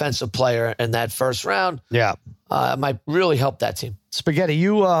defensive player in that first round. Yeah. It might really help that team. Spaghetti,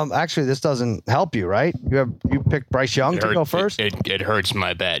 you actually this doesn't help you, right? You picked Bryce Young to go first. It hurts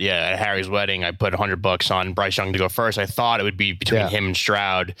my bet. Yeah, at Harry's wedding, I put $100 on Bryce Young to go first. I thought it would be between him and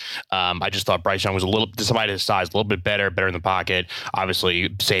Stroud. I just thought Bryce Young was despite his size, a little bit better in the pocket. Obviously,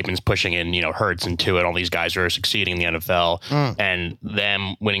 Saban's pushing in, Hurts into it. All these guys are succeeding in the NFL, and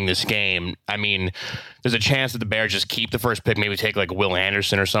them winning this game. I mean, there's a chance that the Bears just keep the first pick, maybe take like Will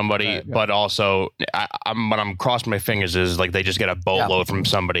Anderson or somebody. But also, I'm crossing my fingers is like they just get a boatload from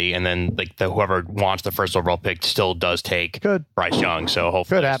somebody, and then like whoever wants the first overall pick still does take Bryce Young. So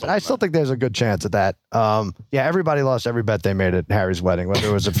hopefully, could happen. I still think there's a good chance of that. Everybody lost every bet they made at Harry's wedding, whether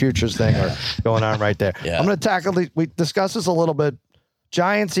it was a futures thing or going on right there. I'm going to tackle. We discussed this a little bit.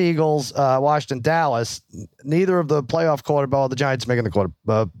 Giants, Eagles, Washington, Dallas. Neither of the playoff quarterback. The Giants making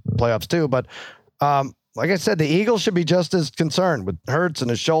the playoffs too, but. Like I said, the Eagles should be just as concerned with Hurts and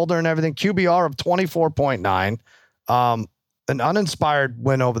his shoulder and everything. QBR of 24.9. An uninspired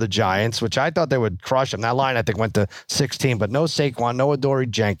win over the Giants, which I thought they would crush them. That line, I think, went to 16, but no Saquon, no Adoree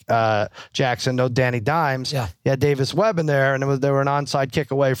Jackson, no Danny Dimes. Yeah. You had Davis Webb in there, and they were an onside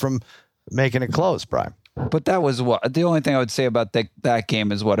kick away from making it close, Brian. But that was what the only thing I would say about that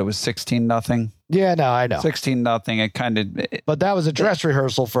game is what it was 16-0. Yeah, no, I know 16-0. It kind of, but that was a dress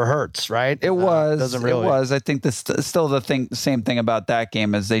rehearsal for Hurts, right? It was. Doesn't really. It was. I think still the same thing about that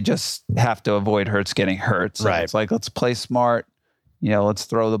game is they just have to avoid Hurts getting hurt. So right. It's like let's play smart. Let's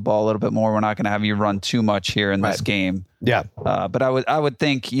throw the ball a little bit more. We're not going to have you run too much here in this game. Yeah. But I would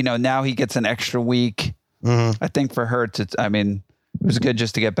think now he gets an extra week. I think for Hurts, it was good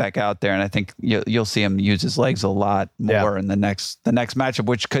just to get back out there, and I think you'll see him use his legs a lot more in the next matchup,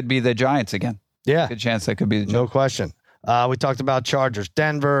 which could be the Giants again. Yeah, good chance that could be the Giants. No question. We talked about Chargers,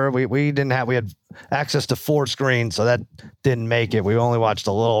 Denver. We had access to 4 screens, so that didn't make it. We only watched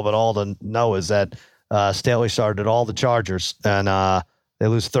a little, but all to know is that Staley started all the Chargers, and they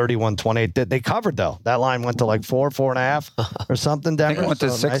lose 31-28. They covered though. That line went to like 4.5 or something. Denver I think it went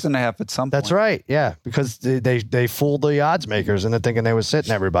to 6.5 at some point. That's right. Yeah, because they fooled the odds makers into thinking they were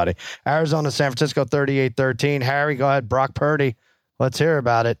sitting everybody. Arizona, San Francisco, 38-13. Harry, go ahead. Brock Purdy. Let's hear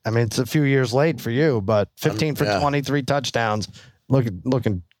about it. It's a few years late for you, but 15 for 23 touchdowns,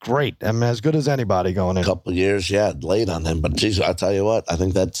 looking great. As good as anybody going in. A couple of years, late on him. But geez, I'll tell you what, I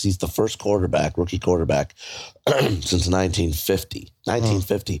think he's the first rookie quarterback since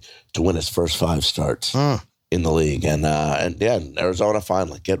 1950 to win his first 5 starts in the league. And Arizona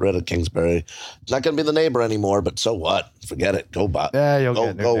finally get rid of Kingsbury. It's not going to be the neighbor anymore, but so what? Forget it. Go buy. Yeah,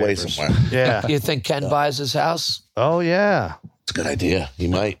 you'll go away somewhere. Yeah. You think Ken buys his house? Oh yeah. It's a good idea. He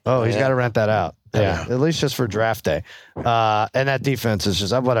might. Oh, he's got to rent that out. Yeah, at least just for draft day. And that defense is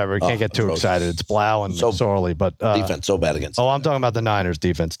just whatever. You can't get too excited. It's Blau and Sorley, but defense so bad against. I'm talking about the Niners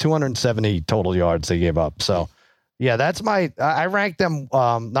defense. 270 total yards they gave up. So, yeah, that's I ranked them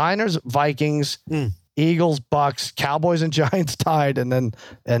Niners, Vikings, Eagles, Bucks, Cowboys, and Giants tied, and then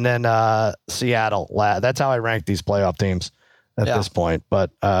Seattle. That's how I ranked these playoff teams at this point.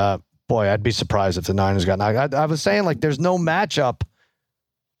 But boy, I'd be surprised if the Niners got knocked. I was saying there's no matchup.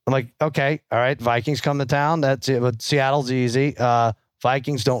 I'm like, okay, all right, Vikings come to town. That's it. But Seattle's easy.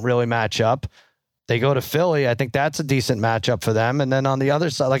 Vikings don't really match up. They go to Philly. I think that's a decent matchup for them. And then on the other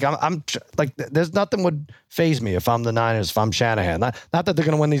side, I'm there's nothing would faze me if I'm the Niners, if I'm Shanahan. Not that they're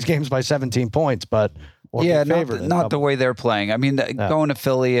going to win these games by 17 points, but not the way they're playing. Going to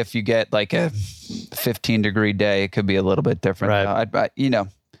Philly, if you get like a 15-degree day, it could be a little bit different. Right.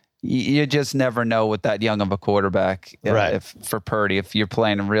 You just never know with that young of a quarterback. For Purdy, if you're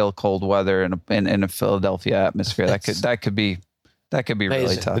playing in real cold weather in a Philadelphia atmosphere, that could be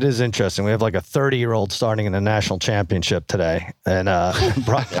really tough. It is interesting. We have like a 30-year-old starting in the national championship today, and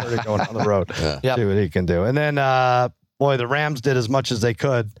Brock Purdy going on the road. See what he can do. And then, the Rams did as much as they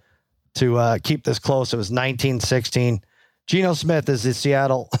could to keep this close. It was 19-16. Geno Smith is the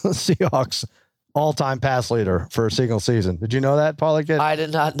Seattle Seahawks all-time pass leader for a single season. Did you know that, Paulie? I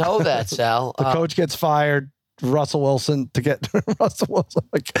did not know that, Sal. The coach gets fired. Russell Wilson to get Russell Wilson.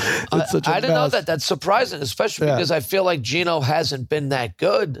 I didn't know that. That's surprising, especially because I feel like Geno hasn't been that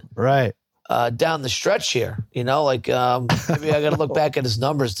good. Right. Down the stretch here, maybe I got to look back at his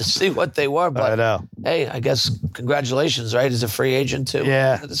numbers to see what they were. But I know. Hey, I guess congratulations, right? He's a free agent too.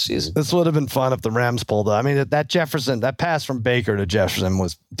 Yeah, this season. This would have been fun if the Rams pulled it. That pass from Baker to Jefferson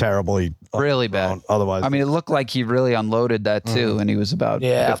was terribly, really bad. Otherwise, it looked like he really unloaded that too, and he was about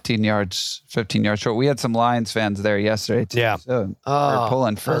 15 yards short. We had some Lions fans there yesterday too. Yeah, so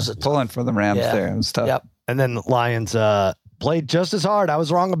pulling for the Rams there. It was tough. Yep. And then the Lions played just as hard. I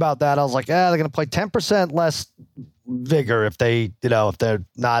was wrong about that. I was like, they're going to play 10% less vigor if they, if they're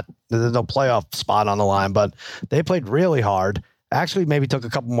not, there's no playoff spot on the line, but they played really hard. actually maybe took a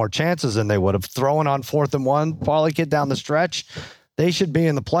couple more chances than they would have. Throwing on 4th and 1, parlay kid down the stretch, they should be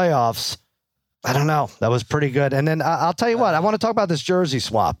in the playoffs. I don't know. That was pretty good. And then I'll tell you what, I want to talk about this jersey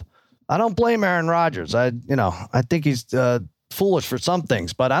swap. I don't blame Aaron Rodgers. I think he's foolish for some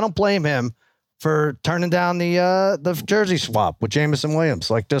things, but I don't blame him for turning down the jersey swap with Jameson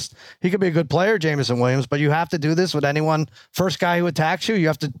Williams. Like, just, he could be a good player, Jameson Williams, but you have to do this with anyone. First guy who attacks you,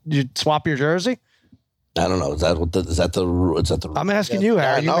 you swap your jersey. I don't know. Is that the rule? Is that the rule? I'm asking you,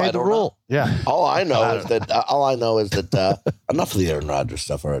 Harry. You made the rule. Know. Yeah. All I know is that enough of the Aaron Rodgers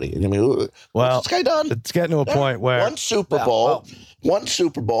stuff already. I mean, what's this guy done? It's getting to a point where one Super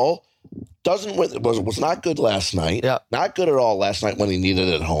Bowl doesn't win. Was not good last night. Yeah. Not good at all last night when he needed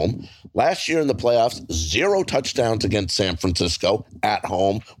it at home. Last year in the playoffs, 0 touchdowns against San Francisco at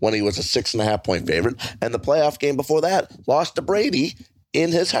home when he was a 6.5-point favorite, and the playoff game before that lost to Brady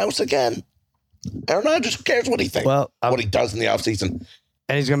in his house again. Aaron Rodgers, who cares what he thinks? Well, what he does in the offseason.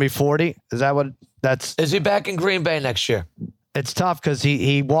 And he's going to be 40? Is that what that's? Is he back in Green Bay next year? It's tough because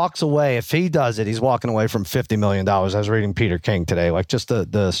he walks away. If he does it, he's walking away from $50 million. I was reading Peter King today, like just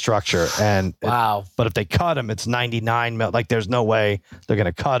the structure. And wow. But if they cut him, it's $99 million. Like, there's no way they're going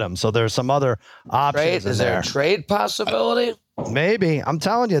to cut him. So there's some other options. Is there a trade possibility? Maybe. I'm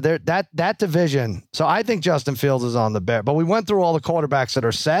telling you, that division. So I think Justin Fields is on the Bears. But we went through all the quarterbacks that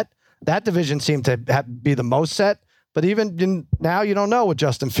are set. That division seemed to be the most set, but even now you don't know with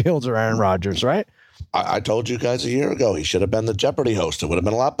Justin Fields or Aaron Rodgers, right? I told you guys a year ago he should have been the Jeopardy host. It would have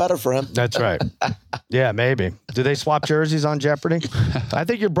been a lot better for him. That's right. Yeah, maybe. Do they swap jerseys on Jeopardy? I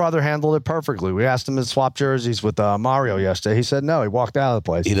think your brother handled it perfectly. We asked him to swap jerseys with Mario yesterday. He said no. He walked out of the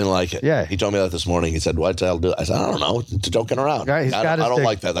place. He didn't like it. Yeah. He told me that this morning. He said, "What'd I do?" I said, "I don't know. It's joking around." I don't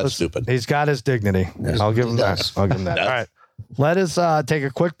like that. That's stupid. He's got his dignity. Yes, I'll give him that. All right. Let us take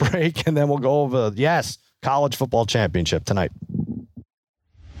a quick break, and then we'll go over, college football championship tonight.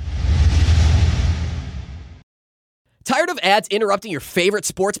 Tired of ads interrupting your favorite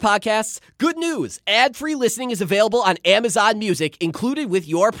sports podcasts? Good news. Ad-free listening is available on Amazon Music, included with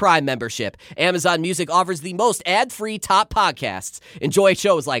your Prime membership. Amazon Music offers the most ad-free top podcasts. Enjoy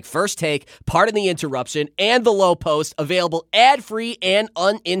shows like First Take, Pardon the Interruption, and The Low Post, available ad-free and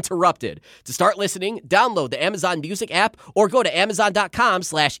uninterrupted. To start listening, download the Amazon Music app or go to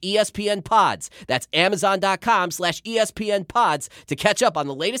amazon.com/ESPN Pods. That's amazon.com/ESPN Pods to catch up on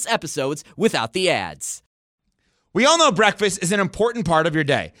the latest episodes without the ads. We all know breakfast is an important part of your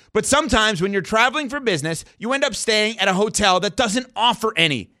day, but sometimes when you're traveling for business, you end up staying at a hotel that doesn't offer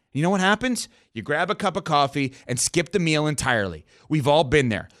any. You know what happens? You grab a cup of coffee and skip the meal entirely. We've all been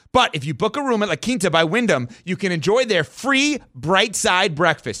there. But if you book a room at La Quinta by Wyndham, you can enjoy their free Bright Side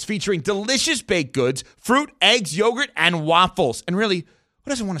breakfast featuring delicious baked goods, fruit, eggs, yogurt, and waffles. And really, who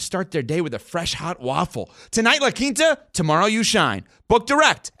doesn't want to start their day with a fresh, hot waffle? Tonight, La Quinta, tomorrow you shine. Book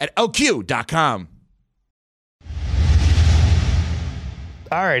direct at LQ.com.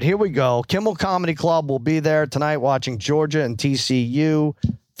 All right, here we go. Kimmel Comedy Club will be there tonight watching Georgia and TCU.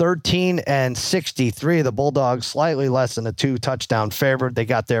 13-63. The Bulldogs slightly less than a 2-touchdown favorite. They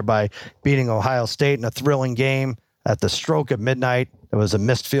got there by beating Ohio State in a thrilling game at the stroke at midnight. It was a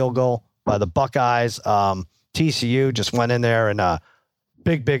missed field goal by the Buckeyes. TCU just went in there and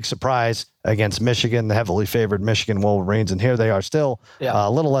big surprise against Michigan, the heavily favored Michigan Wolverines. And here they are still a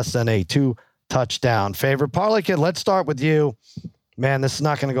little less than a 2-touchdown favorite. Parlay Kid, let's start with you. Man, this is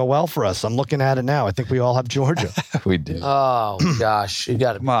not going to go well for us. I'm looking at it now. I think we all have Georgia. We do. Oh, gosh. You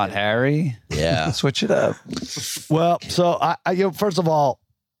got to come on, Harry. Yeah. Switch it up. Well, so I first of all,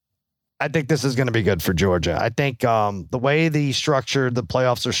 I think this is going to be good for Georgia. I think the way the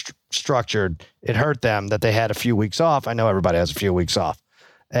playoffs are structured, it hurt them that they had a few weeks off. I know everybody has a few weeks off.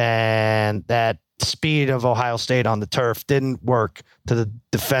 And that speed of Ohio State on the turf didn't work to the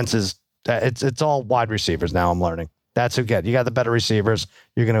defenses. It's all wide receivers now, I'm learning. That's who you got the better receivers.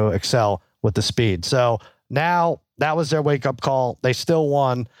 You're going to excel with the speed. So now that was their wake up call. They still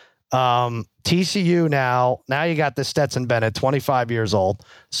won. TCU now you got the Stetson Bennett, 25 years old,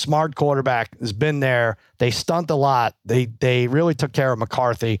 smart quarterback, has been there. They stunt a lot. They really took care of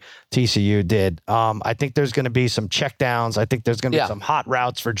McCarthy. TCU did. I think there's going to be some check downs. I think there's going to be some hot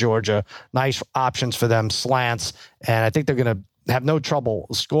routes for Georgia, nice options for them, slants, and I think they're going to have no trouble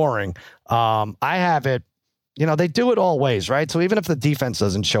scoring. I have it. They do it all ways, right? So even if the defense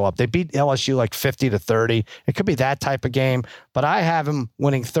doesn't show up, they beat LSU like 50-30. It could be that type of game, but I have them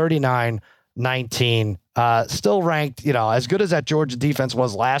winning 39-19, still ranked, as good as that Georgia defense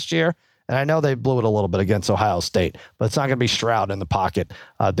was last year. And I know they blew it a little bit against Ohio State, but it's not going to be Stroud in the pocket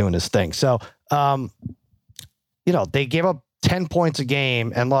doing his thing. So, they gave up 10 points a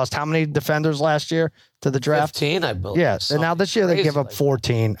game and lost how many defenders last year to the draft? 15, I believe. Yes. And now this year they give up Crazy.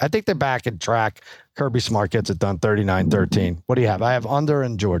 14. I think they're back in track. Kirby Smart gets it done 39-13. What do you have? I have under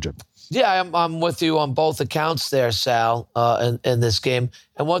in Georgia. Yeah, I'm with you on both accounts there, Sal, in this game.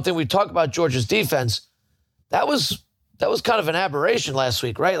 And one thing we talked about Georgia's defense, that was kind of an aberration last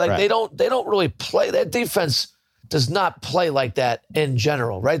week, right? Like they don't really play. Their defense does not play like that in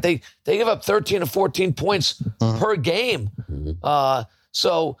general, right? They give up 13 to 14 points per game.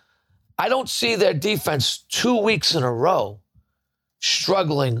 So I don't see their defense 2 weeks in a row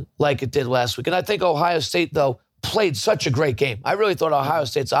struggling like it did last week. And I think Ohio State, though, played such a great game. I really thought Ohio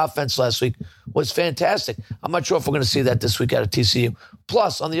State's offense last week was fantastic. I'm not sure if we're going to see that this week out of TCU.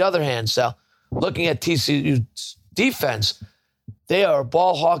 Plus, on the other hand, Sal, looking at TCU's defense, they are a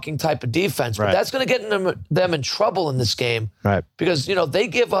ball-hawking type of defense. But that's going to get them in trouble in this game. Right. Because, they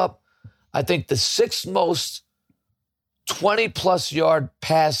give up, I think, the sixth most 20-plus yard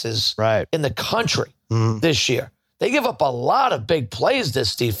passes in the country this year. They give up a lot of big plays,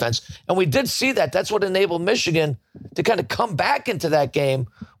 this defense, and we did see that. That's what enabled Michigan to kind of come back into that game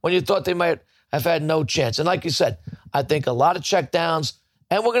when you thought they might have had no chance. And like you said, I think a lot of checkdowns,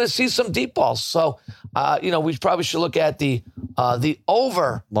 and we're going to see some deep balls. So, we probably should look at the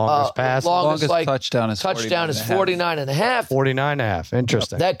over. Longest pass. Longest touchdown is 49.5. 49.5.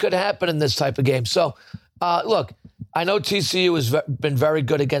 Interesting. That could happen in this type of game. So, look, I know TCU has been very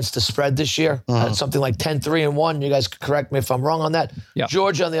good against the spread this year. Something like 10-3-1. You guys could correct me if I'm wrong on that. Yeah.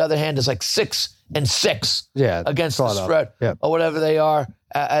 Georgia, on the other hand, is like 6-6 against the spread or whatever they are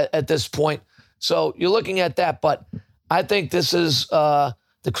at this point. So you're looking at that. But I think this is the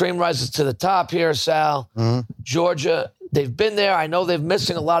cream rises to the top here, Sal. Georgia, they've been there. I know they're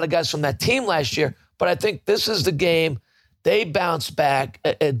missing a lot of guys from that team last year. But I think this is the game. They bounce back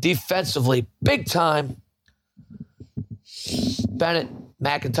defensively big time. Bennett,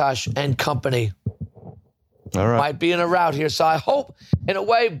 McIntosh, and company might be in a rout here. So I hope, in a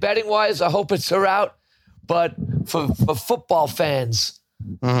way, betting-wise, I hope it's a rout. But for football fans,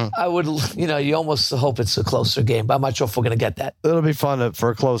 I would, you almost hope it's a closer game. But I'm not sure if we're going to get that. It'll be fun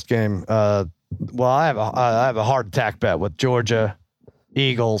for a close game. I have a hard attack bet with Georgia,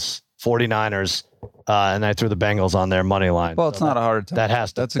 Eagles, 49ers. And I threw the Bengals on their money line. Well, it's not a heart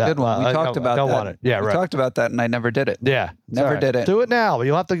attack. That's a good one. We talked about that. Want it. Yeah, we talked about that, and I never did it. Yeah, never did it. Do it now.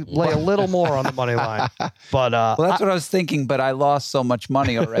 You'll have to lay a little more on the money line. But well, that's what I was thinking. But I lost so much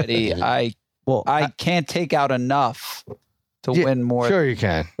money already. I can't take out enough to win more. Sure, you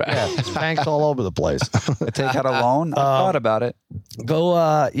can. Yeah, it's banks all over the place. Take out a loan. I thought about it.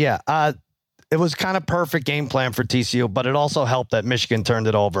 It was kind of perfect game plan for TCU, but it also helped that Michigan turned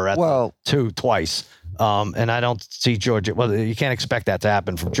it over at twice. And I don't see Georgia. Well, you can't expect that to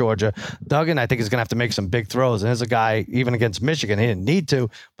happen from Georgia. Duggan, I think, is going to have to make some big throws. And as a guy, even against Michigan, he didn't need to,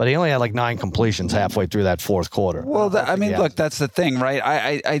 but he only had like 9 completions halfway through that fourth quarter. Well, look, that's the thing, right?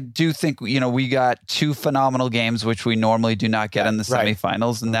 I do think, we got 2 phenomenal games, which we normally do not get in the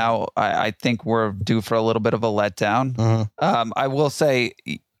semifinals. And now I think we're due for a little bit of a letdown. I will say,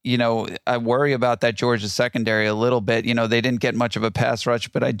 I worry about that Georgia secondary a little bit. They didn't get much of a pass rush,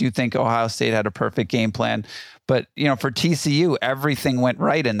 but I do think Ohio State had a perfect game plan. But, for TCU, everything went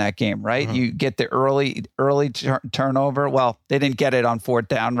right in that game, right? You get the early turnover. Well, they didn't get it on 4th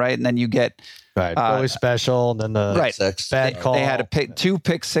down, right? And then you get really special, and then the bad call. They had 2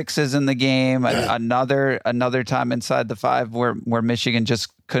 pick sixes in the game. Another time inside the 5 where Michigan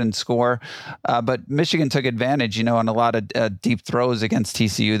just couldn't score. But Michigan took advantage, on a lot of deep throws against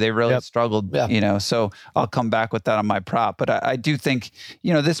TCU. They really struggled, so I'll come back with that on my prop. But I do think,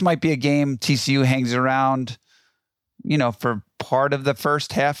 this might be a game TCU hangs around, for part of the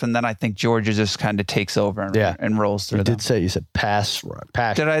first half, and then I think Georgia just kind of takes over and rolls through. You said pass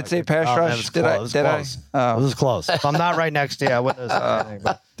rush. Did I say pass rush? Did I? This is close. If I'm not right next to you, I wouldn't have said anything.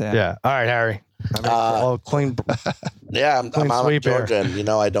 But all right, Harry. Clean. I'm on with Georgia, and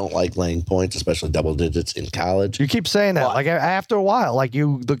I don't like laying points, especially double digits in college. You keep saying that, like after a while, like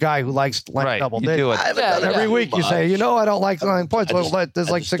the guy who likes laying double digits. Every week you say, I don't like laying points. There's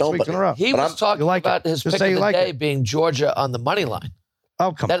like 6 weeks in a row. He was talking about his pick of the day being Georgia on the money line.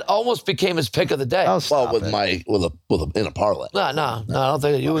 Oh, come on. That almost became his pick of the day. In a parlay. No, I don't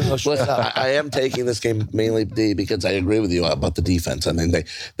think that you would go straight up. I am taking this game mainly, D, because I agree with you about the defense. I mean, they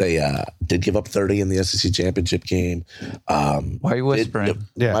did give up 30 in the SEC championship game. Why are you whispering?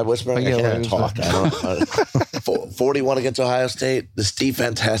 Am I whispering? I can't talk. 41 against Ohio State. This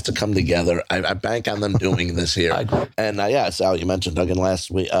defense has to come together. I bank on them doing this here. And Sal, you mentioned Duggan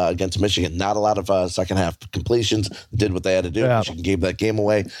last week against Michigan. Not a lot of second half completions. Did what they had to do. Michigan gave that game game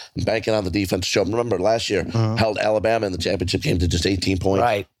away. I'm banking on the defense to show. Remember, last year held Alabama in the championship game to just 18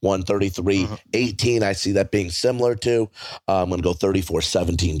 points, 133-18. I see that being similar to. I'm going to go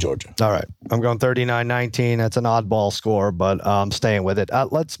 34-17, Georgia. All right. I'm going 39-19. That's an oddball score, but I'm staying with it.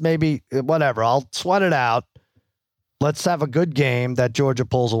 Let's maybe, whatever. I'll sweat it out. Let's have a good game that Georgia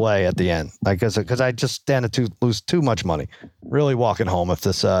pulls away at the end. Because I just stand to lose too much money. Really walking home if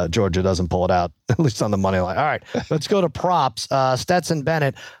this Georgia doesn't pull it out, at least on the money line. All right, let's go to props. Stetson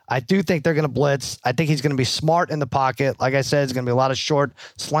Bennett, I do think they're going to blitz. I think he's going to be smart in the pocket. Like I said, it's going to be a lot of short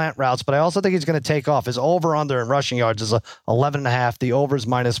slant routes, but I also think he's going to take off. His over-under in rushing yards is 11.5. The over is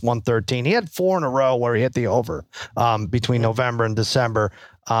minus 113. He had 4 in a row where he hit the over between November and December.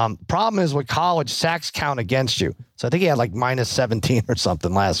 Problem is with college, sacks count against you. So I think he had like minus 17 or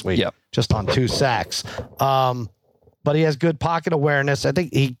something last week, just on 2 sacks. But he has good pocket awareness. I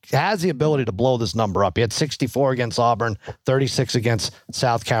think he has the ability to blow this number up. He had 64 against Auburn, 36 against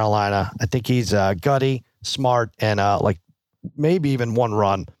South Carolina. I think he's gutty, smart, and like maybe even one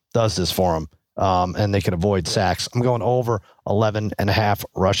run does this for him. And they can avoid sacks. I'm going over 11.5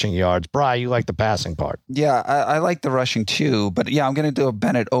 rushing yards. Bri, you like the passing part. Yeah, I like the rushing too. But yeah, I'm going to do a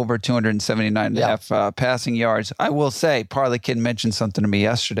Bennett over 279.5 passing yards. I will say, Parlay Kid mentioned something to me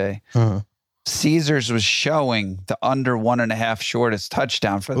yesterday. Caesars was showing the under 1.5 shortest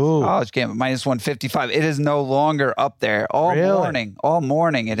touchdown for the college game at minus 155. It is no longer up there. All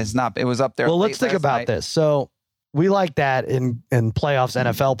morning it is not. It was up there. Well, let's think about this. So we like that in playoffs,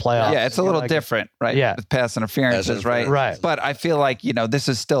 NFL playoffs. Yeah, it's a little different, right? Yeah. With pass interferences, right? Right. But I feel like, this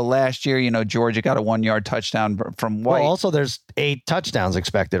is still last year. Georgia got a 1-yard touchdown from White. Well, also there's 8 touchdowns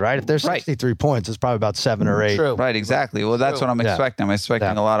expected, right? If there's 63 points, it's probably about 7 or 8. True. Right, exactly. Well, that's what I'm expecting. I'm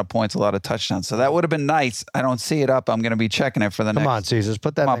expecting a lot of points, a lot of touchdowns. So that would have been nice. I don't see it up. I'm going to be checking it for the next. Come on, Caesars,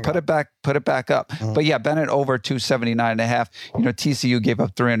 put that. Put it back up. But yeah, Bennett over 279.5. TCU gave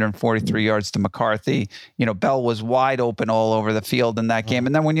up 343 yards to McCarthy. Bell was wide open all over the field in that game.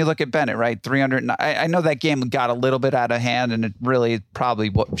 And then when you look at Bennett, right, 300. I know that game got a little bit out of hand, and it really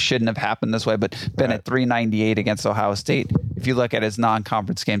probably shouldn't have happened this way. But Bennett 398 against Ohio State. If you look at his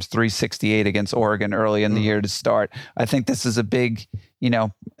non-conference games, 368 against Oregon early in the year to start. I think this is a big,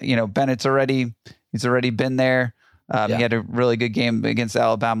 Bennett's already been there. He had a really good game against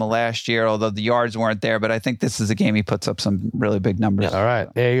Alabama last year, although the yards weren't there. But I think this is a game he puts up some really big numbers. All right,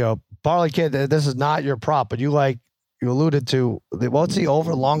 there you go. Parlay Kid, this is not your prop, but you alluded to, what's the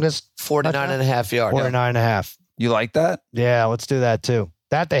over longest? 49.5 yards. 49.5. You like that? Yeah, let's do that too.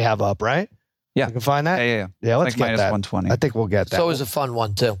 That they have up, right? Yeah. You can find that? Yeah, let's get minus that. 120. I think we'll get that. It's always a fun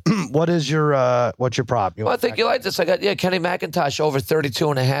one, too. What's your prop? I think you like this. I got, Kenny McIntosh over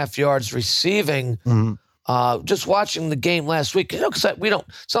 32.5 yards receiving. Just watching the game last week, because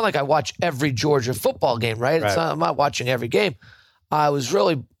it's not like I watch every Georgia football game, right? I'm not watching every game. I was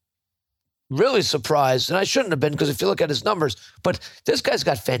really surprised, and I shouldn't have been, because if you look at his numbers, but this guy's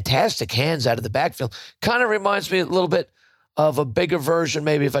got fantastic hands out of the backfield. Kind of reminds me a little bit of a bigger version,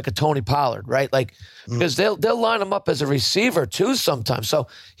 maybe of like a Tony Pollard, right? Because they'll line him up as a receiver too sometimes. So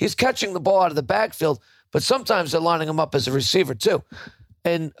he's catching the ball out of the backfield, but sometimes they're lining him up as a receiver too.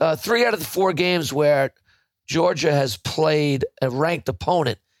 And 3 out of the 4 games where Georgia has played a ranked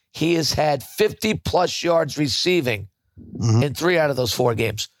opponent, he has had 50-plus yards receiving in 3 out of those 4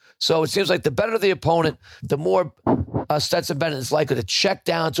 games. So it seems like the better the opponent, the more Stetson Bennett is likely to check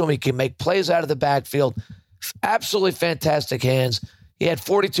down to him. He can make plays out of the backfield. Absolutely fantastic hands. He had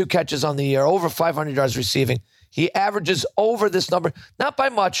 42 catches on the year, over 500 yards receiving. He averages over this number, not by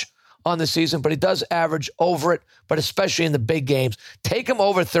much on the season, but he does average over it, but especially in the big games. Take him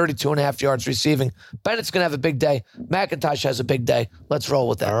over 32.5 yards receiving. Bennett's going to have a big day. McIntosh has a big day. Let's roll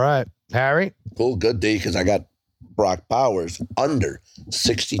with that. All right. Harry? Cool, good day, because I got Brock Bowers under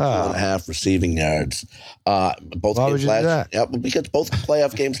 62.5 receiving yards. Both Why games would you do that? Yeah, because both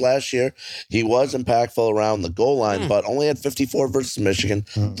playoff games last year, he was impactful around the goal line, but only had 54 versus Michigan,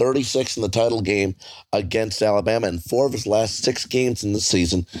 36 in the title game against Alabama, and 4 of his last 6 games in the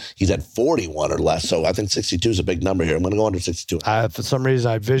season, he's at 41 or less. So I think 62 is a big number here. I'm going to go under 62. For some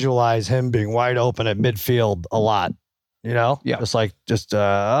reason, I visualize him being wide open at midfield a lot. Yeah. Just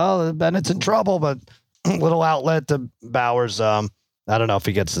Bennett's in trouble, but little outlet to Bowers. I don't know if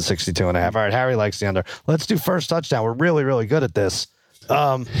he gets to 62.5. All right, Harry likes the under. Let's do first touchdown. We're really, really good at this.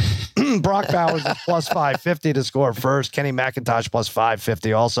 Brock Bowers is plus 550 to score first. Kenny McIntosh plus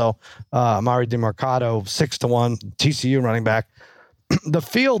 550 also. Amari DeMarcado 6-1. TCU running back. the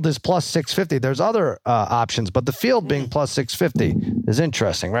field is plus 650. There's other options, but the field being plus 650 is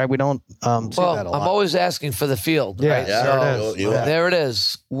interesting, right? We don't see that a lot. I'm always asking for the field. Yeah, right? there it is. There it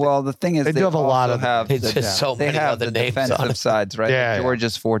is. Well, the thing is, they do have a lot of have It's just so they many have other the names on defensive it. sides, right? Yeah, George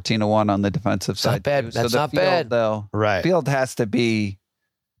is 14-1 on the defensive side. Not bad. too. That's so the not field, bad. though. Right. Field has to be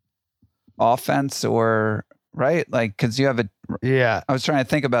offense or right, like because you have a. Yeah. I was trying to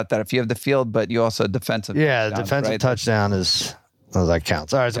think about that. If you have the field, but you also have defensive. Yeah, touchdowns, defensive right? touchdown is that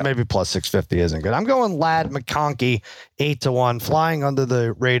counts. All right, so maybe plus 650 isn't good. I'm going Ladd McConkey 8-1, flying under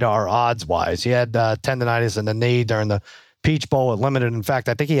the radar odds wise. He had tendonitis in the knee during the Peach Bowl. It limited. In fact,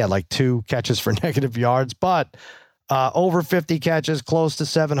 I think he had like 2 catches for negative yards, but over 50 catches, close to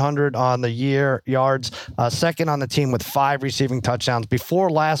 700 on the year yards. Second on the team with 5 receiving touchdowns. Before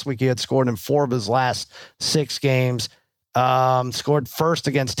last week, he had scored in 4 of his last 6 games. Scored first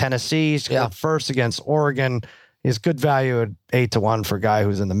against Tennessee, scored first against Oregon. He's good value at 8-1 for a guy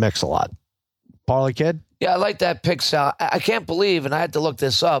who's in the mix a lot. Parlay Kid? Yeah, I like that pick, Sal. I can't believe, and I had to look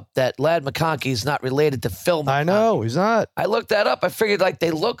this up, that Ladd McConkey is not related to Phil McConkey. I know, he's not. I looked that up. I figured like they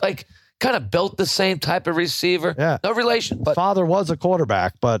look like kind of built the same type of receiver. Yeah. No relation. But father was a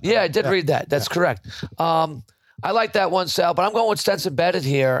quarterback, but yeah, I did read that. That's correct. I like that one, Sal, but I'm going with Stetson Bennett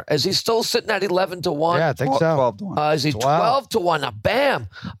here. Is he still sitting at 11-1? Yeah, I think so. 12-1. Is he 12-1? Now, bam.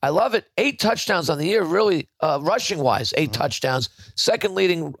 I love it. 8 touchdowns on the year, really, rushing-wise, 8 touchdowns. Second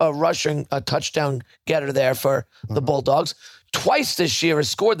leading rushing touchdown getter there for the Bulldogs. Twice this year has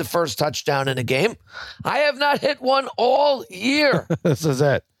scored the first touchdown in a game. I have not hit one all year. This is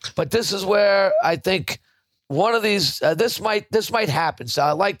it. But this is where I think one of these, this might happen. So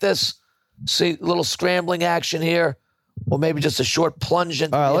I like this. See a little scrambling action here, or maybe just a short plunge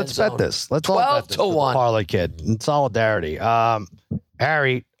into All right, the let's end bet zone. this. Let's all bet this with the 12-1. Parlay Kid in solidarity.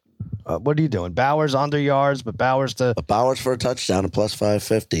 Harry, what are you doing? Bowers under yards, but Bowers to Bowers for a touchdown at plus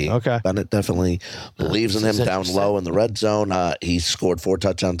 550. Okay. Bennett definitely believes in him down low in the red zone. He scored 4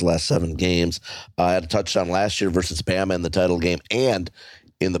 touchdowns the last 7 games. Had a touchdown last year versus Bama in the title game, and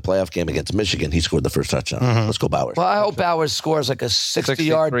in the playoff game against Michigan, he scored the first touchdown. Let's go Bowers. Well, I hope Bowers scores like a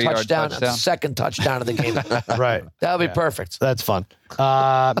 60-yard 63-yard touchdown, touchdown. a second touchdown of the game. right. That'll be perfect. That's fun.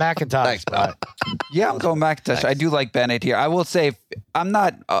 McIntosh. Thanks, Brad. Yeah, I'm going McIntosh. I do like Bennett here. I will say I'm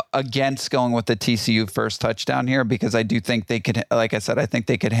not against going with the TCU first touchdown here because I do think they could, like I said, I think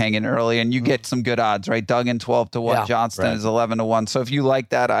they could hang in early and you get some good odds, right? Duggan 12-1, Yeah, Johnston right. is 11-1. So if you like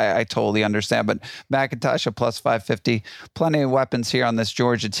that, I totally understand. But McIntosh at plus 550, plenty of weapons here on this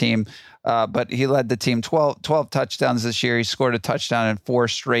Georgia team. But he led the team 12 touchdowns this year. He scored a touchdown in 4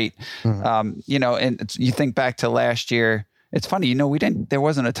 straight. And you think back to last year. It's funny, there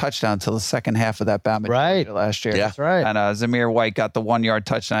wasn't a touchdown until the second half of that Bama Right. last year. Yeah. That's right. And Zamir White got the 1-yard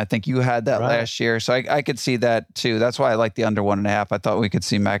touchdown. I think you had that last year. So I could see that too. That's why I like the under 1.5. I thought we could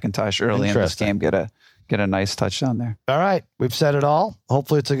see McIntosh early in this game get a nice touchdown there. All right. We've said it all.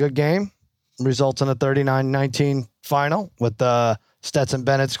 Hopefully it's a good game. Results in a 39-19 final with Stetson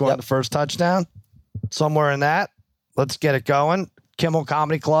Bennett scoring the first touchdown. Somewhere in that. Let's get it going. Kimmel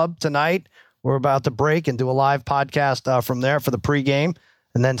Comedy Club tonight. We're about to break and do a live podcast from there for the pregame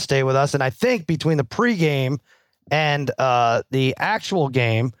and then stay with us. And I think between the pregame and the actual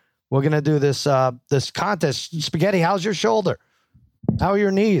game, we're going to do this contest. Spaghetti, how's your shoulder? How are your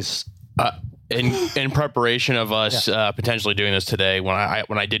knees? In preparation of us potentially doing this today, when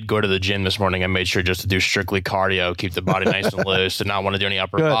I did go to the gym this morning, I made sure just to do strictly cardio, keep the body nice and loose, and not want to do any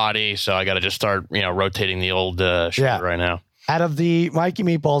upper body. So I got to just start, rotating the old shoulder right now. Out of the Mikey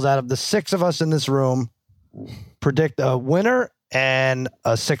Meatballs, out of the 6 of us in this room, predict a winner and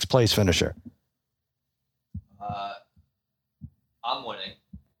a 6th place finisher. I'm winning.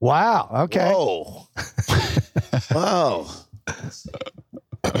 Wow. Okay. Whoa. Wow. All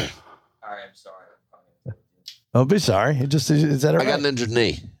right, I'm sorry. Don't be sorry. Is that I got an injured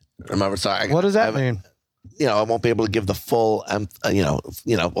knee. Remember, sorry. What does that mean? I won't be able to give the full, I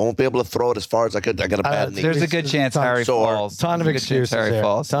won't be able to throw it as far as I could. I got a bad knee. There's a good chance Harry falls. Ton of excuses. Harry there.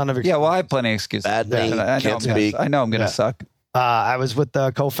 falls. Ton of excuses. Yeah, well, I have plenty of excuses. Bad knee, can't speak. I know I'm going to suck. I was with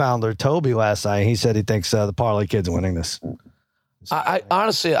the co-founder Toby last night. He said he thinks the Parlay Kid's winning this. I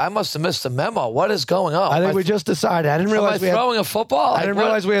honestly, I must have missed the memo. What is going on? I think we just decided. I didn't Am I realize we had. throwing a football? I didn't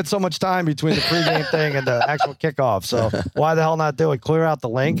realize we had so much time between the pregame thing and the actual kickoff. So why the hell not do it? Clear out the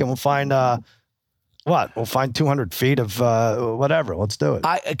link and we'll find what? We'll find 200 feet of whatever. Let's do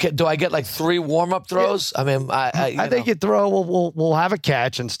it. Do I get like 3 warm-up throws? I mean, I think you throw. We'll have a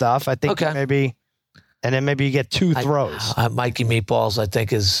catch and stuff. I think maybe, and then maybe you get 2 throws. Mikey Meatballs, I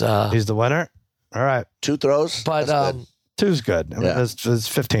think is he's the winner. All right, 2 throws, but 2's good. I mean, there's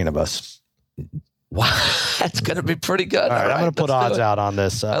 15 of us. Wow, that's going to be pretty good. All right, I'm going to put odds out on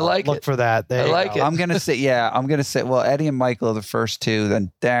this. I like look it. for that. There I you like go. it. I'm gonna say, well, Eddie and Michael are the first two, then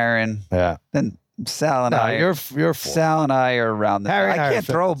Darren, then Sal and I. You're four. Sal and I are around the. Harry and I I are can't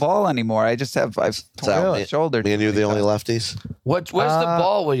throw a ball anymore. I've torn my shoulder. Me and you the only lefties? Where's the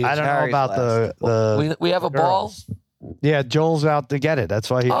ball? I don't know about the we have a ball. Yeah, Joel's out to get it. That's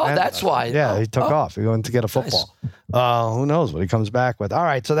why he. That's why. Yeah, he took off. He went to get a football. Who knows what he comes back with? All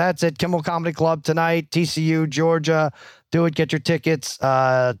right, so that's it. Kimmel Comedy Club tonight. TCU, Georgia. Do it. Get your tickets.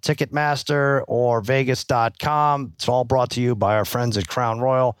 Ticketmaster or Vegas.com. It's all brought to you by our friends at Crown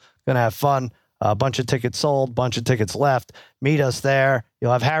Royal. Gonna have fun. A bunch of tickets sold. Bunch of tickets left. Meet us there.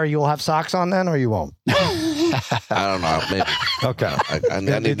 You'll have Harry. You'll have socks on then, or you won't. I don't know. Maybe. Okay. I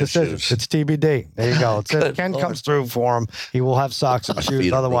need new shoes. It's TBD. There you go. It's it. Ken comes through for him. He will have socks and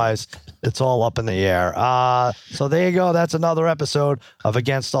shoes. Otherwise, it's all up in the air. So there you go. That's another episode of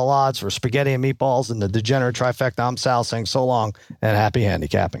Against All Odds for Spaghetti and Meatballs and the Degenerate Trifecta. I'm Sal saying so long and happy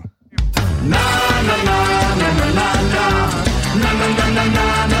handicapping. Na na na na na na na na na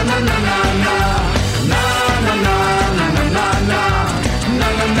na na na na.